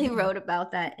 I actually wrote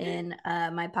about that in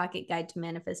my pocket guide to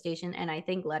manifestation, and I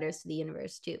think letters to the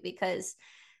universe too, because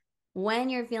when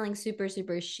you're feeling super,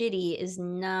 super shitty is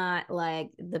not like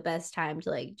the best time to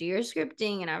like do your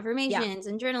scripting and affirmations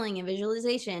and journaling and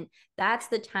visualization. That's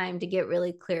the time to get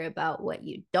really clear about what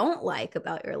you don't like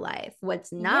about your life,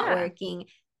 what's not working,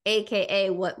 AKA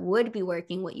what would be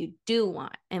working, what you do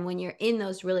want. And when you're in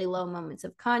those really low moments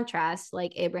of contrast,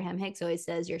 like Abraham Hicks always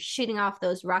says, you're shooting off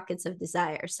those rockets of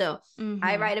desire. So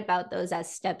I write about those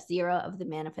as step 0 of the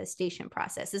manifestation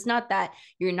process. It's not that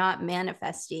you're not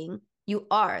manifesting. You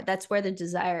are. That's where the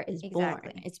desire is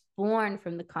born. It's born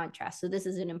from the contrast. So this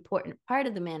is an important part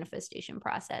of the manifestation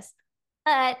process,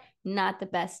 but not the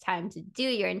best time to do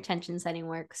your intention setting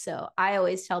work. So I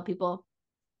always tell people,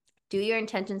 do your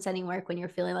intention setting work when you're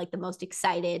feeling like the most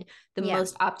excited, the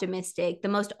most optimistic, the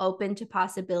most open to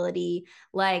possibility.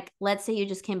 Like, let's say you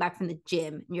just came back from the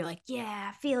gym and you're like,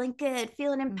 yeah, feeling good,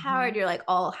 feeling empowered. You're like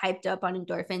all hyped up on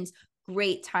endorphins.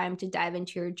 Great time to dive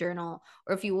into your journal.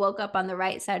 Or if you woke up on the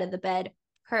right side of the bed,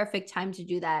 perfect time to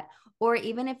do that. Or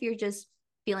even if you're just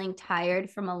feeling tired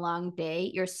from a long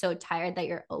day, you're so tired that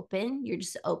you're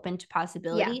just open to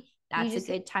possibility. That's a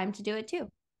good time to do it too.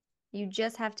 You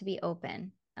just have to be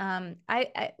open.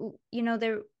 I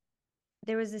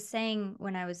there was a saying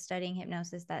when I was studying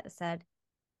hypnosis that said,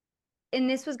 and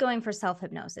this was going for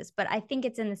self-hypnosis, but I think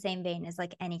it's in the same vein as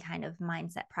like any kind of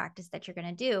mindset practice that you're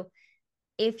going to do.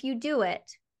 If you do it,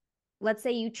 let's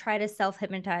say you try to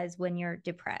self-hypnotize when you're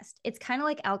depressed. It's kind of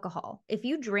like alcohol. If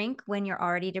you drink when you're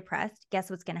already depressed,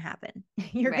 guess what's going to happen?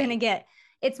 You're going to get,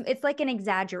 it's like an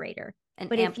exaggerator.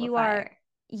 But amplifier. If you are,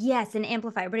 an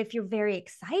amplifier. But if you're very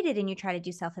excited and you try to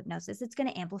do self-hypnosis, it's going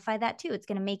to amplify that too. It's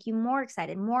going to make you more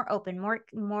excited, more open,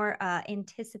 more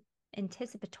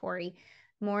anticipatory,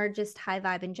 more just high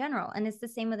vibe in general. And it's the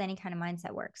same with any kind of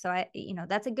mindset work. So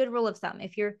that's a good rule of thumb.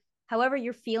 If however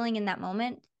you're feeling in that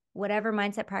moment, whatever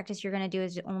mindset practice you're going to do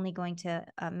is only going to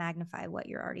magnify what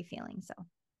you're already feeling. So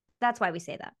that's why we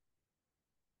say that.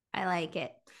 I like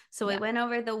it. So we went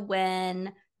over the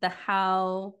when, the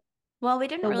how. Well, we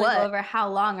didn't really go over how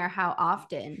long or how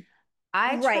often.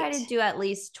 I try to do at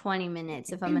least 20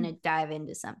 minutes if I'm going to dive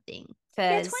into something.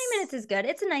 20 minutes is good.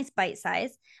 It's a nice bite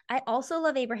size. I also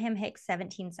love Abraham Hicks'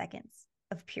 17 seconds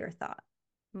of pure thought.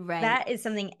 Right. That is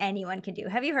something anyone can do.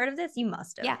 Have you heard of this? You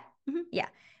must have. Yeah. Yeah.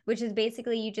 Which is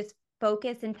basically you just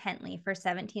focus intently for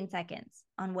 17 seconds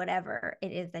on whatever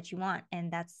it is that you want.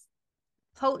 And that's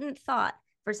potent thought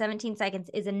for 17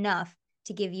 seconds is enough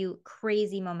to give you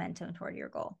crazy momentum toward your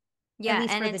goal. Yeah.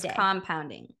 And it's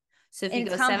compounding. So if you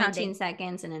go 17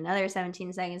 seconds and another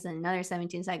 17 seconds and another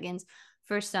 17 seconds,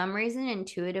 for some reason,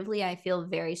 intuitively, I feel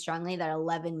very strongly that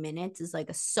 11 minutes is like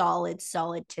a solid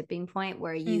tipping point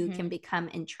where you can become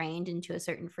entrained into a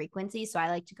certain frequency. So I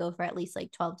like to go for at least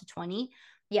like 12 to 20.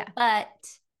 Yeah. But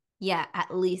yeah,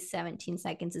 at least 17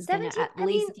 seconds is going to at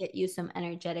least get you some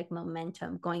energetic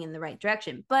momentum going in the right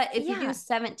direction. But if you do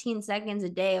 17 seconds a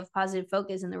day of positive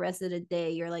focus and the rest of the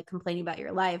day you're like complaining about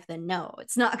your life, then no,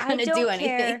 it's not going to do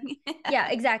anything. Yeah,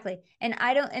 exactly.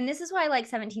 And this is why I like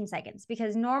 17 seconds,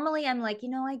 because normally I'm like,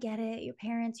 I get it. Your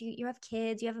parents, you have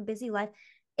kids, you have a busy life.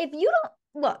 If you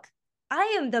don't look,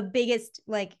 I am the biggest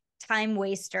like time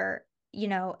waster.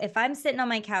 If I'm sitting on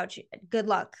my couch, good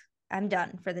luck. I'm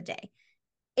done for the day.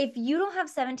 If you don't have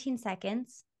 17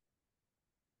 seconds,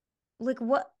 like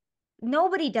what?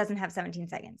 Nobody doesn't have 17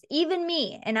 seconds, even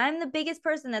me. And I'm the biggest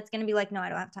person that's going to be like, no, I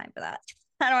don't have time for that.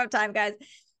 I don't have time, guys.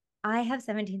 I have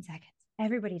 17 seconds.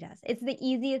 Everybody does. It's the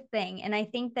easiest thing. And I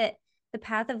think that the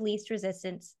path of least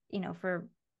resistance, for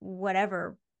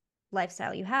whatever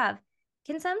lifestyle you have,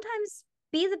 can sometimes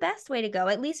be the best way to go,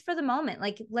 at least for the moment.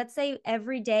 Like, let's say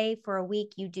every day for a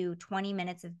week, you do 20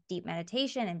 minutes of deep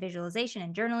meditation and visualization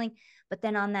and journaling. But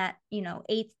then on that,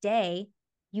 8th day,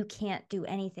 you can't do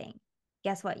anything.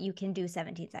 Guess what? You can do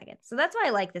 17 seconds. So that's why I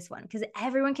like this one, because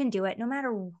everyone can do it, no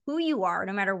matter who you are,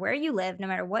 no matter where you live, no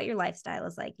matter what your lifestyle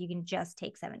is like. You can just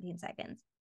take 17 seconds.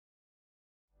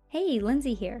 Hey,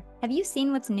 Lindsay here. Have you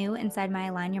seen what's new inside my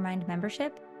Align Your Mind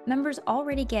membership? Members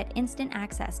already get instant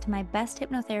access to my best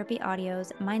hypnotherapy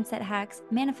audios, mindset hacks,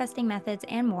 manifesting methods,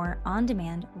 and more on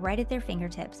demand right at their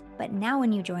fingertips. But now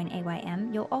when you join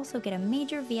AYM, you'll also get a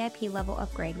major VIP level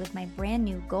upgrade with my brand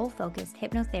new goal-focused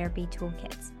hypnotherapy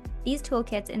toolkits. These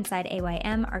toolkits inside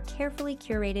AYM are carefully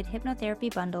curated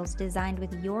hypnotherapy bundles designed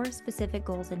with your specific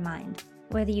goals in mind.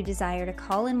 Whether you desire to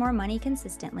call in more money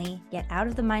consistently, get out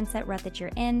of the mindset rut that you're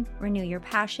in, renew your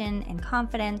passion and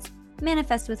confidence,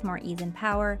 manifest with more ease and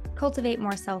power, cultivate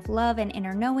more self-love and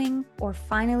inner knowing, or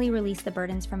finally release the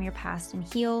burdens from your past and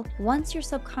heal, once your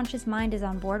subconscious mind is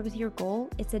on board with your goal,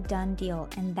 it's a done deal,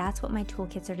 and that's what my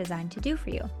toolkits are designed to do for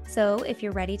you. So if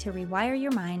you're ready to rewire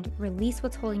your mind, release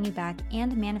what's holding you back,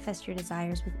 and manifest your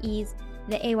desires with ease,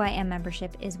 the AYM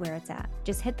membership is where it's at.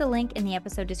 Just hit the link in the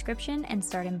episode description and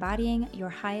start embodying your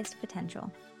highest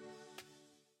potential.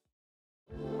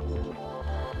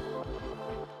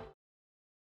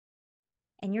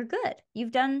 And you're good.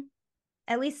 You've done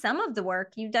at least some of the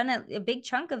work. You've done a big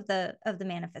chunk of the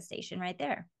manifestation right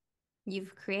there.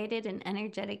 You've created an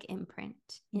energetic imprint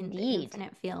in the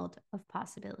infinite field of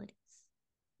possibilities.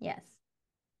 Yes.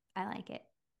 I like it.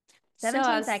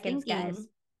 17 seconds, guys.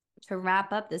 To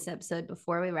wrap up this episode,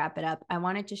 before we wrap it up, I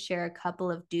wanted to share a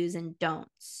couple of do's and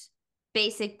don'ts,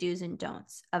 basic do's and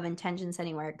don'ts of intention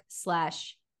setting work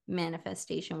 /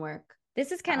 manifestation work.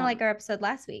 This is kind of like our episode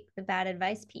last week, the bad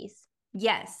advice piece.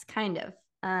 Yes, kind of.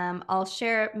 I'll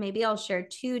share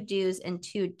 2 do's and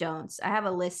 2 don'ts. I have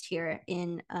a list here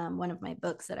in one of my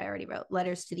books that I already wrote,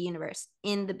 Letters to the Universe.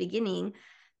 In the beginning,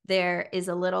 there is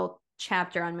a little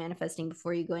chapter on manifesting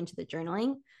before you go into the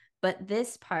journaling. But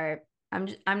this part, I'm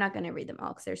not going to read them all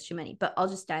because there's too many, but I'll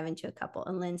just dive into a couple.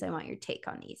 And Linz, I want your take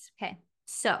on these. Okay.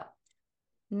 So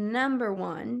number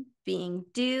 1 being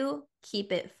do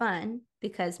keep it fun,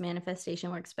 because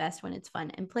manifestation works best when it's fun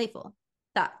and playful.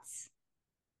 Thoughts?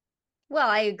 Well,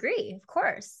 I agree. Of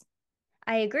course.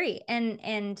 I agree.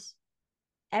 And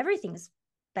everything's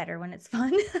better when it's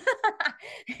fun,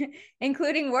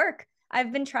 including work.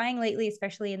 I've been trying lately,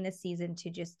 especially in this season, to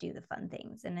just do the fun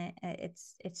things. And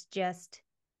it's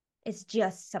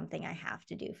just something I have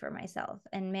to do for myself.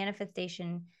 And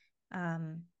manifestation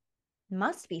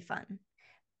must be fun.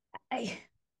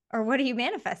 Or what are you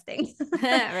manifesting?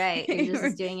 Right. You're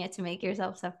just doing it to make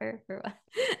yourself suffer for what?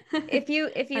 If you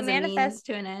manifest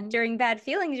to an end during bad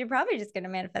feelings, you're probably just going to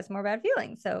manifest more bad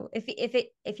feelings. So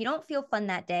if you don't feel fun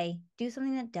that day, do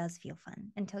something that does feel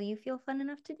fun until you feel fun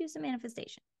enough to do some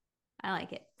manifestation. I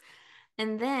like it.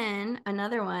 And then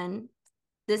another one,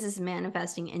 this is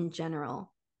manifesting in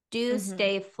general. Do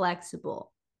stay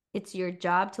flexible. It's your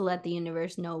job to let the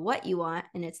universe know what you want,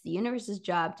 and it's the universe's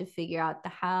job to figure out the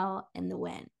how and the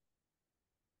when.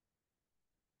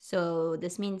 So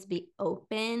this means be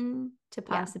open to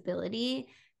possibility.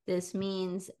 Yeah. This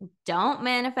means don't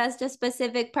manifest a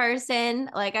specific person.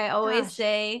 Like I always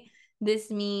say, this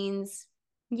means,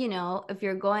 if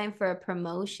you're going for a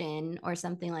promotion or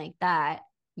something like that,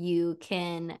 you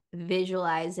can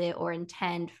visualize it or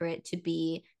intend for it to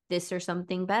be this or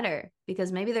something better,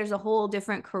 because maybe there's a whole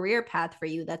different career path for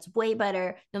you that's way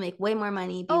better. You'll make way more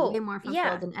money, be way more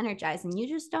fulfilled and energized, and you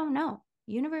just don't know.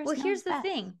 Universe. Well, here's the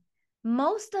thing.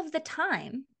 Most of the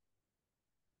time,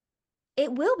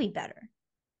 it will be better.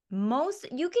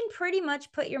 You can pretty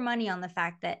much put your money on the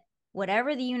fact that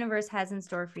whatever the universe has in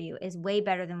store for you is way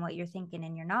better than what you're thinking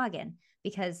in your noggin,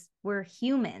 because we're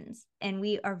humans and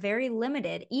we are very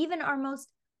limited. Even our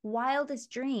most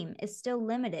wildest dream is still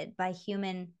limited by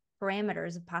human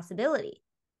parameters of possibility.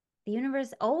 The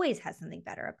universe always has something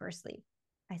better up her sleeve.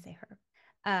 I say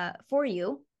her, for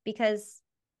you, because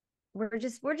we're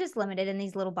just limited in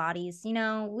these little bodies.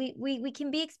 We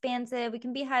can be expansive, we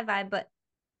can be high vibe, but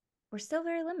we're still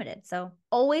very limited. So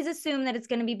always assume that it's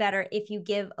going to be better if you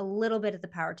give a little bit of the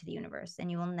power to the universe,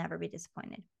 and you will never be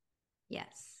disappointed.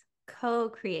 Yes.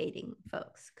 Co-creating,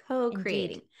 folks.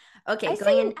 Co-creating. Indeed. Okay. I've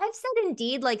said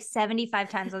indeed like 75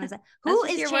 times on this. Who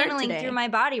is channeling through my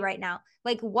body right now?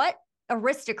 Like, what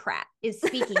aristocrat is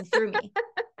speaking through me?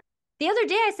 The other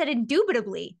day I said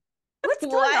indubitably. What's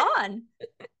going on?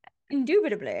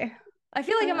 Indubitably. I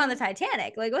feel like I'm on the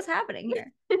Titanic. Like, what's happening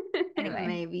here? Anyway.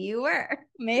 Maybe you were.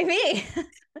 Maybe.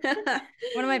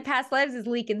 One of my past lives is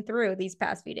leaking through these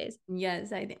past few days.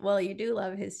 Yes, I think. Well, you do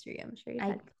love history. I'm sure you've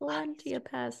had plenty of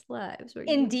past lives.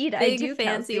 Indeed, I do.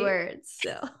 Fancy words.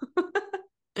 So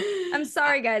I'm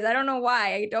sorry, guys. I don't know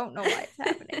why. I don't know why it's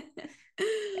happening.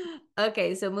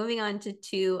 Okay, so moving on to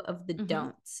 2 of the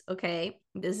don'ts. Okay,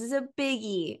 this is a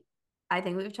biggie. I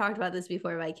think we've talked about this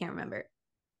before, but I can't remember.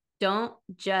 Don't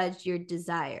judge your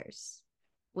desires.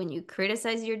 When you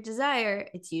criticize your desire,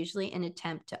 it's usually an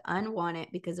attempt to unwant it,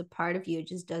 because a part of you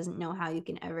just doesn't know how you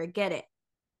can ever get it.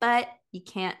 But you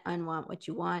can't unwant what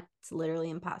you want. It's literally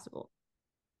impossible.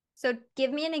 So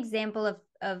give me an example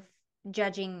of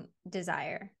judging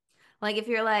desire. Like if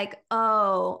you're like,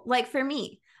 oh, like for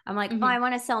me, I'm like, oh, I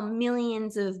want to sell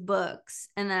millions of books.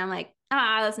 And then I'm like,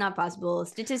 that's not possible.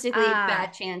 Statistically,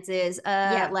 bad chances.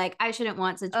 Like I shouldn't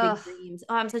want such big dreams.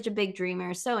 Oh, I'm such a big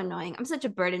dreamer. So annoying. I'm such a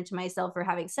burden to myself for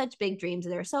having such big dreams.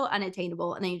 They're so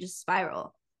unattainable. And then you just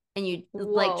spiral. and you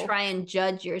like try and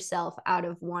judge yourself out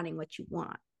of wanting what you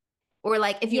want. Or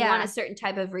like if you want a certain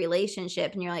type of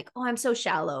relationship and you're like, oh, I'm so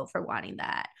shallow for wanting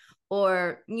that.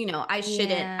 Or, you know, I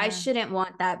shouldn't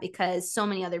want that because so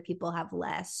many other people have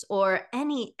less. Or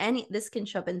any this can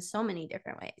show up in so many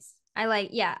different ways.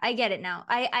 I get it now.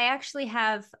 I actually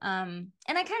have and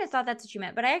I kind of thought that's what you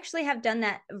meant, but I actually have done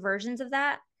that versions of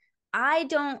that. I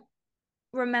don't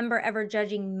remember ever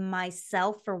judging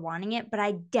myself for wanting it, but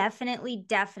I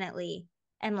definitely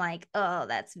am like, oh,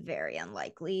 that's very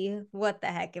unlikely. What the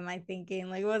heck am I thinking?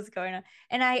 Like, what's going on?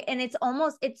 And it's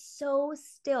so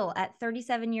still at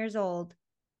 37 years old,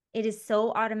 it is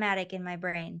so automatic in my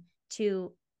brain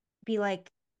to be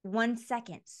like 1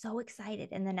 second so excited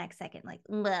and the next second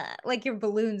like your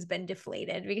balloon's been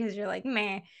deflated because you're like,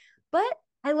 meh. But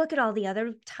I look at all the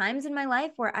other times in my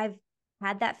life where I've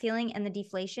had that feeling and the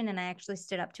deflation and I actually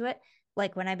stood up to it.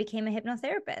 Like when I became a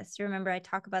hypnotherapist, remember I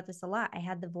talk about this a lot. I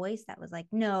had the voice that was like,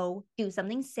 no, do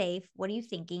something safe. What are you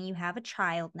thinking? You have a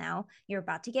child now. You're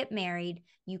about to get married.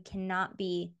 You cannot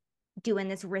be doing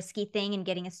this risky thing and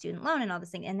getting a student loan and all this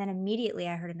thing. And then immediately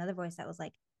I heard another voice that was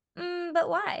like, but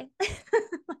why?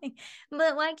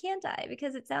 But why can't I?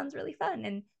 Because it sounds really fun.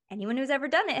 And anyone who's ever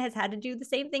done it has had to do the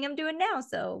same thing I'm doing now.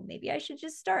 So maybe I should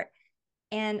just start.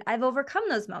 And I've overcome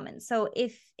those moments. So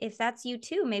if that's you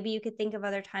too, maybe you could think of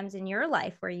other times in your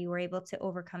life where you were able to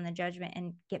overcome the judgment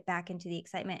and get back into the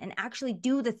excitement and actually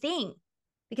do the thing,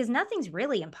 because nothing's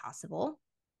really impossible.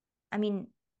 I mean,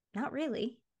 not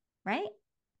really, right?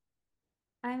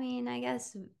 I mean, I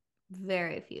guess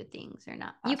very few things are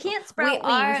not possible. You can't sprout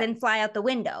wings and fly out the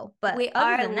window, but we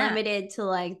are limited to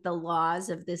like the laws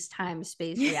of this time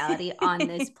space reality on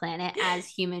this planet as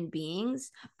human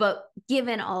beings. But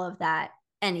given all of that,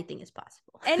 anything is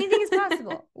possible. Anything is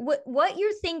possible. What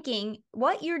you're thinking,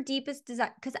 what your deepest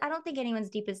desire, because I don't think anyone's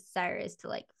deepest desire is to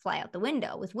like fly out the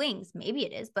window with wings. Maybe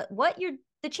it is, but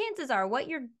the chances are what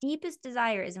your deepest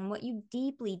desire is and what you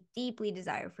deeply, deeply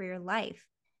desire for your life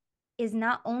is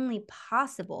not only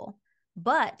possible,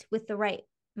 but with the right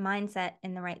mindset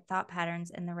and the right thought patterns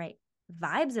and the right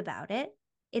vibes about it,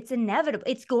 it's inevitable.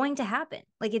 It's going to happen.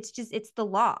 Like it's the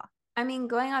law. I mean,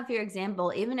 going off your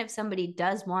example, even if somebody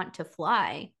does want to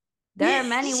fly, there are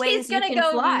many ways you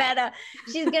can fly. Meta.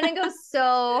 She's gonna go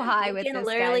so high with this. You can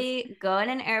literally go in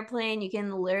an airplane. You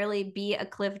can literally be a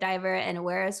cliff diver and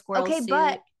wear a squirrel suit.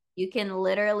 But you can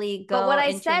literally go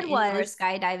into an indoor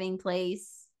skydiving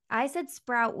place. I said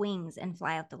sprout wings and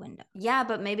fly out the window. Yeah,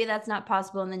 but maybe that's not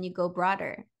possible, and then you go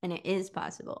broader, and it is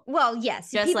possible. Well, yes.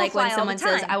 Just like when someone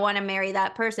says, I want to marry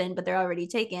that person, but they're already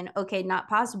taken. Okay, not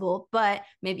possible, but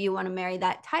maybe you want to marry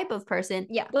that type of person.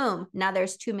 Yeah. Boom. Now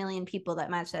there's 2 million people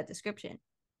that match that description.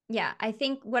 Yeah, I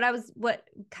think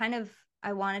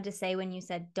I wanted to say when you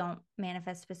said don't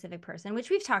manifest a specific person, which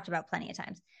we've talked about plenty of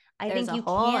times. There's a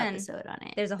whole episode on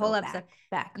it. There's a whole episode.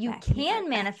 You can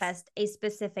manifest a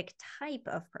specific type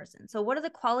of person. So what are the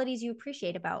qualities you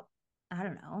appreciate about, I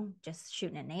don't know, just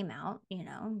shooting a name out, you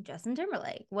know, Justin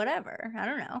Timberlake, whatever. I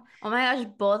don't know. Oh my gosh,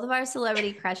 both of our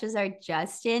celebrity crushes are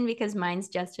Justin, because mine's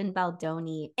Justin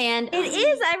Baldoni. And it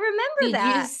is. I remember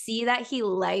that. Did you see that he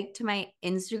liked my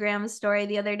Instagram story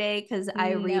the other day? Because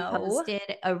I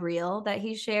reposted a reel that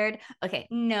he shared. Okay.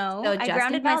 No, so I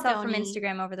grounded myself from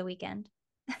Instagram over the weekend.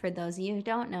 For those of you who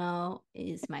don't know,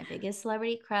 is my biggest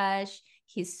celebrity crush.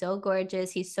 He's so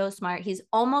gorgeous. He's so smart. He's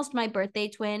almost my birthday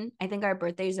twin. I think our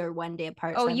birthdays are 1 day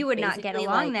apart. Oh, so you would not get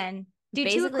along then. Do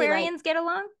 2 Aquarians get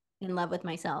along? In love with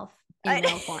myself in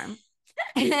male form,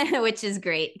 which is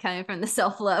great coming from the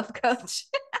self-love coach.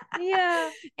 Yeah.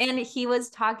 And he was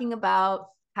talking about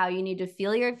how you need to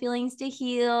feel your feelings to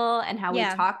heal and how we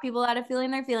talk people out of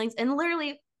feeling their feelings. And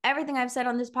literally everything I've said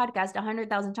on this podcast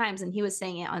 100,000 times. And he was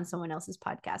saying it on someone else's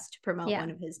podcast to promote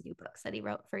one of his new books that he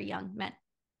wrote for young men.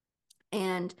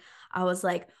 And I was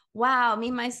like, wow, me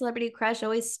and my celebrity crush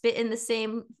always spit in the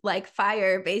same like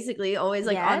fire, basically always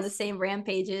like on the same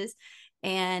rampages.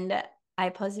 And I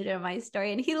posted it on my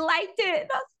story and he liked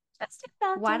it.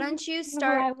 Why don't you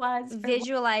start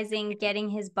visualizing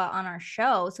getting his butt on our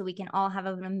show so we can all have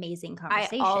an amazing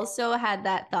conversation? I also had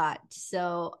that thought.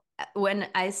 So when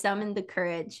I summon the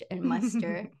courage and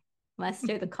muster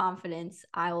the confidence,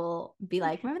 I will be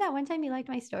like, remember that one time you liked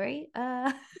my story?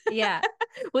 Yeah.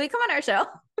 Will you come on our show?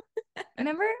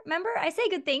 Remember, I say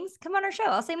good things. Come on our show.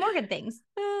 I'll say more good things.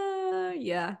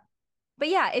 Yeah. But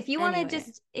yeah, if you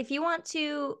want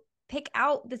to pick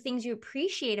out the things you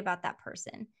appreciate about that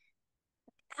person,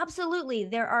 absolutely.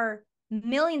 There are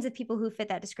millions of people who fit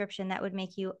that description that would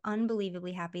make you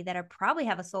unbelievably happy, that are probably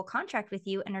have a soul contract with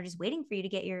you and are just waiting for you to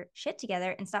get your shit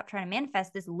together and stop trying to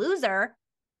manifest this loser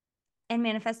and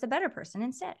manifest a better person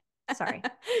instead. Sorry.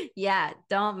 Yeah,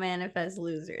 don't manifest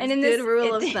losers. And in good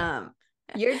rule of thumb.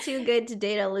 You're too good to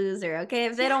date a loser, okay?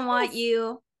 If they don't want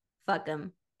you, fuck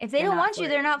them. If they don't want you,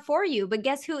 they're not for you. But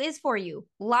guess who is for you?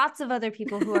 Lots of other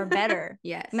people who are better.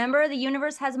 Yes. Remember, the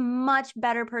universe has much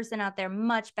better person out there,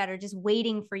 much better, just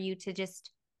waiting for you to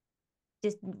just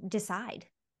decide.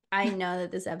 I know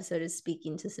that this episode is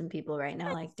speaking to some people right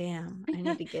now. Like, damn, I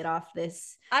need to get off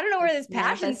this. I don't know where this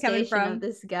passion's coming from. Of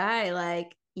this guy,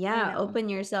 like, yeah, open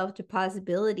yourself to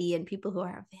possibility and people who are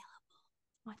available.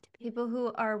 People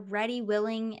who are ready,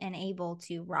 willing, and able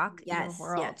to rock your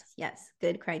world. Yes.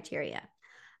 Good criteria.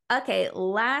 Okay,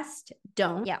 last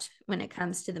don't when it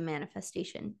comes to the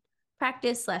manifestation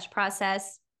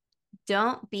practice/process.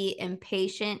 Don't be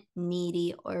impatient,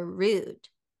 needy, or rude.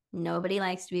 Nobody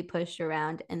likes to be pushed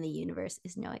around, and the universe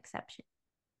is no exception.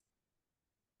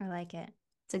 I like it.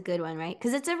 It's a good one, right?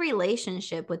 Because it's a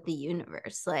relationship with the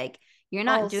universe. Like, you're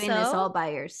not doing this all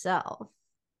by yourself.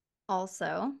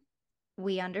 Also,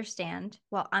 we understand.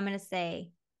 Well, I'm going to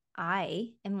say I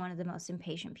am one of the most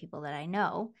impatient people that I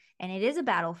know. And it is a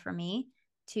battle for me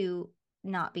to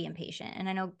not be impatient. And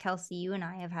I know, Kelsey, you and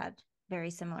I have had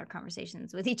very similar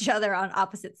conversations with each other on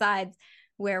opposite sides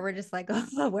where we're just like,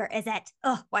 oh, where is it?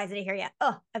 Oh, why isn't it here yet?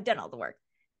 Oh, I've done all the work.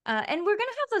 And we're going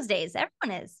to have those days.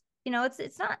 Everyone is. You know,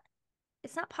 it's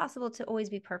not possible to always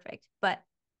be perfect. But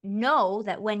know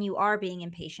that when you are being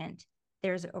impatient,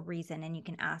 there's a reason, and you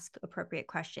can ask appropriate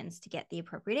questions to get the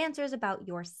appropriate answers about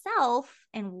yourself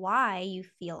and why you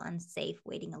feel unsafe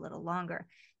waiting a little longer.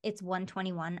 It's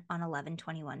 121 on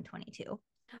 11/21/22.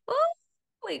 Oh,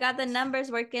 we got the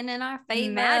numbers working in our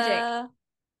favor. Magic.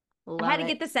 I had to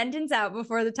get the sentence out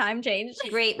before the time changed.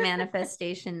 Great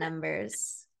manifestation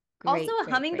numbers. Also,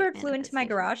 a hummingbird flew into my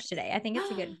garage today. I think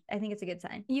it's a good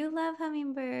sign. You love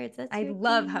hummingbirds. I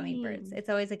love hummingbirds. It's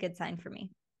always a good sign for me.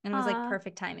 And it was like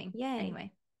perfect timing. Yeah.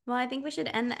 Anyway. Well, I think we should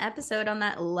end the episode on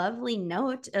that lovely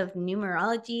note of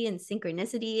numerology and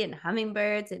synchronicity and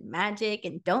hummingbirds and magic,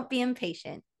 and don't be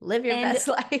impatient. Live your best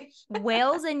life.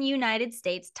 Wales and United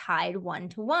States tied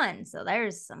 1-1. So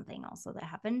there's something also that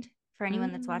happened. For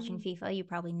anyone that's watching FIFA, you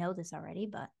probably know this already,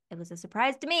 but it was a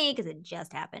surprise to me because it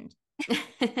just happened.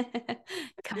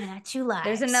 Coming at you live.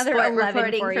 There's another 11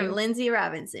 reporting for you. from Lindsay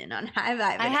Robinson on High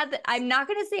Vibe. I'm not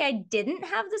going to say I didn't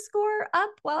have the score up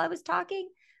while I was talking,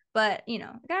 but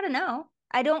I gotta know.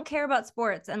 I don't care about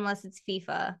sports unless it's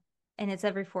FIFA, and it's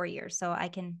every 4 years, so I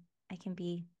can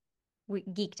be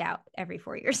geeked out every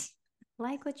 4 years.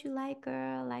 Like what you like,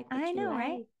 girl. Like what I know, like.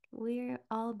 right? We're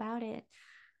all about it.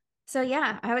 So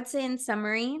yeah, I would say in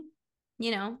summary,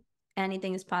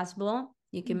 anything is possible.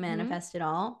 You can manifest it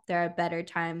all. There are better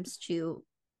times to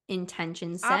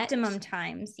intention set. Optimum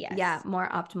times, yes. Yeah, more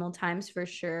optimal times for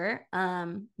sure.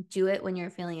 Do it when you're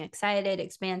feeling excited,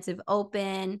 expansive,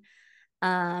 open.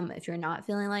 If you're not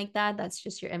feeling like that, that's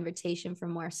just your invitation for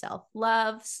more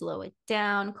self-love. Slow it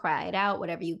down, cry it out,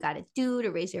 whatever you got to do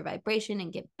to raise your vibration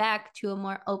and get back to a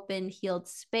more open, healed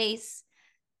space.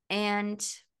 And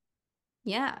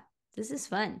yeah, this is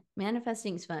fun.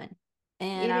 Manifesting is fun.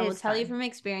 And I will tell you from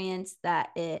experience that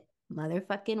it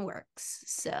motherfucking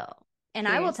works. And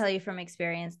I will tell you from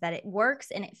experience that it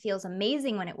works, and it feels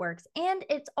amazing when it works. And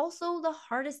it's also the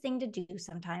hardest thing to do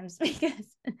sometimes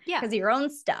because of your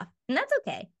own stuff. And that's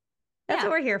okay. That's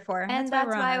what we're here for. And that's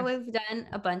why we've done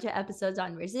a bunch of episodes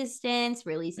on resistance,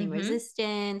 releasing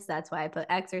resistance. That's why I put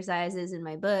exercises in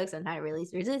my books on how to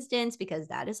release resistance, because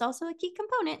that is also a key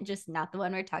component, just not the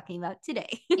one we're talking about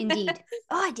today. Indeed.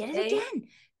 Oh, I did it again.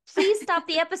 Please stop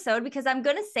the episode because I'm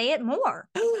going to say it more.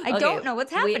 I don't know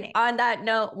what's happening. On that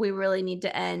note, we really need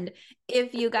to end.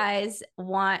 If you guys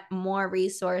want more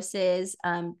resources,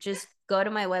 just go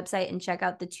to my website and check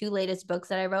out the 2 latest books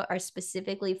that I wrote are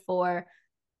specifically for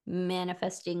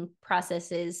manifesting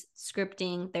processes,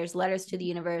 scripting. There's Letters to the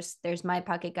Universe. There's My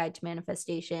Pocket Guide to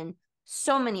Manifestation.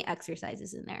 So many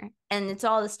exercises in there. And it's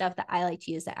all the stuff that I like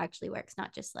to use that actually works,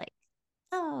 not just like,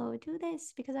 oh, do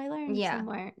this because I learned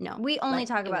somewhere. No, we only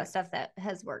talk about stuff that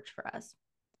has worked for us.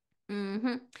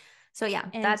 So yeah,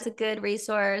 that's a good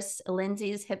resource.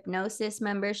 Lindsay's hypnosis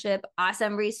membership,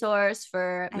 awesome resource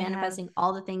for manifesting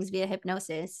all the things via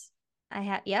hypnosis. I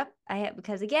have,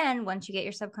 because again, once you get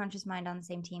your subconscious mind on the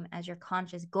same team as your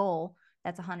conscious goal,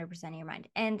 that's 100% of your mind.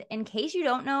 And in case you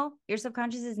don't know, your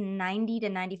subconscious is 90 to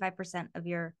 95% of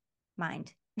your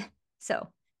mind. So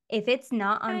if it's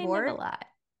not on board, a lot.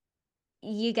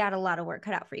 You got a lot of work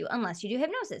cut out for you unless you do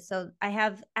hypnosis. So I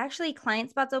have actually client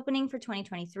spots opening for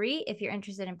 2023 if you're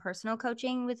interested in personal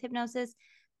coaching with hypnosis.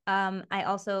 I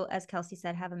also, as Kelsey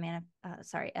said, have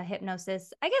a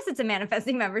hypnosis. I guess it's a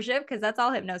manifesting membership because that's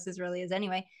all hypnosis really is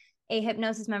anyway. A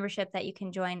hypnosis membership that you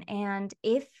can join. And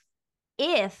if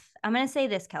I'm going to say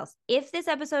this, Kels, if this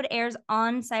episode airs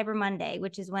on Cyber Monday,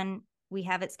 which is when we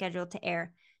have it scheduled to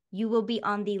air, you will be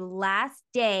on the last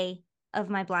day of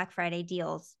my Black Friday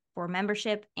deals for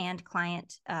membership and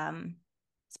client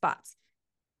spots.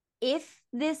 If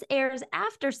this airs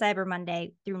after Cyber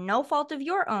Monday, through no fault of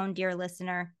your own, dear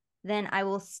listener, then I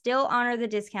will still honor the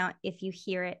discount if you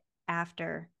hear it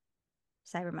after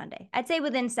Cyber Monday. I'd say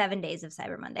within 7 days of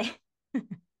Cyber Monday.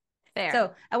 Fair.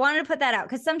 So I wanted to put that out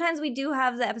because sometimes we do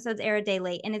have the episodes air a day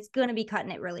late and it's going to be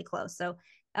cutting it really close. So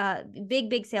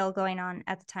big sale going on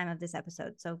at the time of this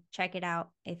episode. So check it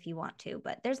out if you want to.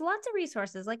 But there's lots of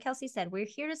resources. Like Kelsey said, we're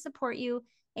here to support you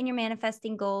in your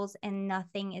manifesting goals, and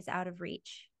nothing is out of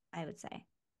reach, I would say.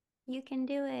 You can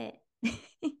do it.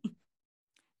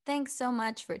 Thanks so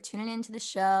much for tuning into the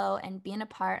show and being a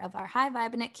part of our High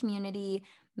Vibing It community.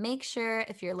 Make sure,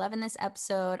 if you're loving this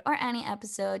episode or any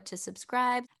episode, to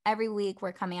subscribe. Every week,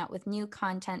 we're coming out with new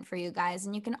content for you guys.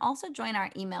 And you can also join our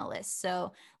email list.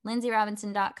 So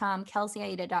lindsayrobinson.com,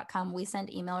 kelseyaida.com. We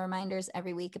send email reminders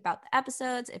every week about the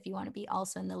episodes if you want to be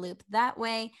also in the loop that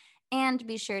way. And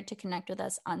be sure to connect with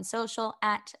us on social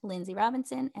at Lindsay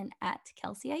Robinson and at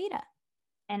Kelsey Aida.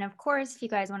 And of course, if you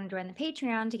guys want to join the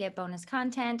Patreon to get bonus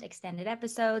content, extended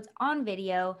episodes on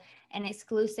video, and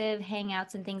exclusive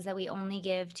hangouts and things that we only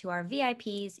give to our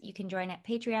VIPs, you can join at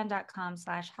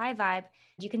patreon.com/highvibe.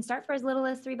 You can start for as little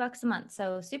as $3 a month.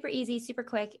 So super easy, super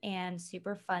quick, and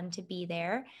super fun to be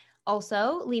there.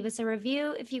 Also, leave us a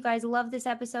review. If you guys love this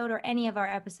episode or any of our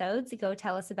episodes, go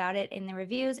tell us about it in the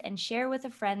reviews and share with a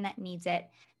friend that needs it.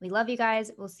 We love you guys.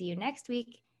 We'll see you next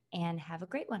week, and have a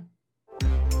great one.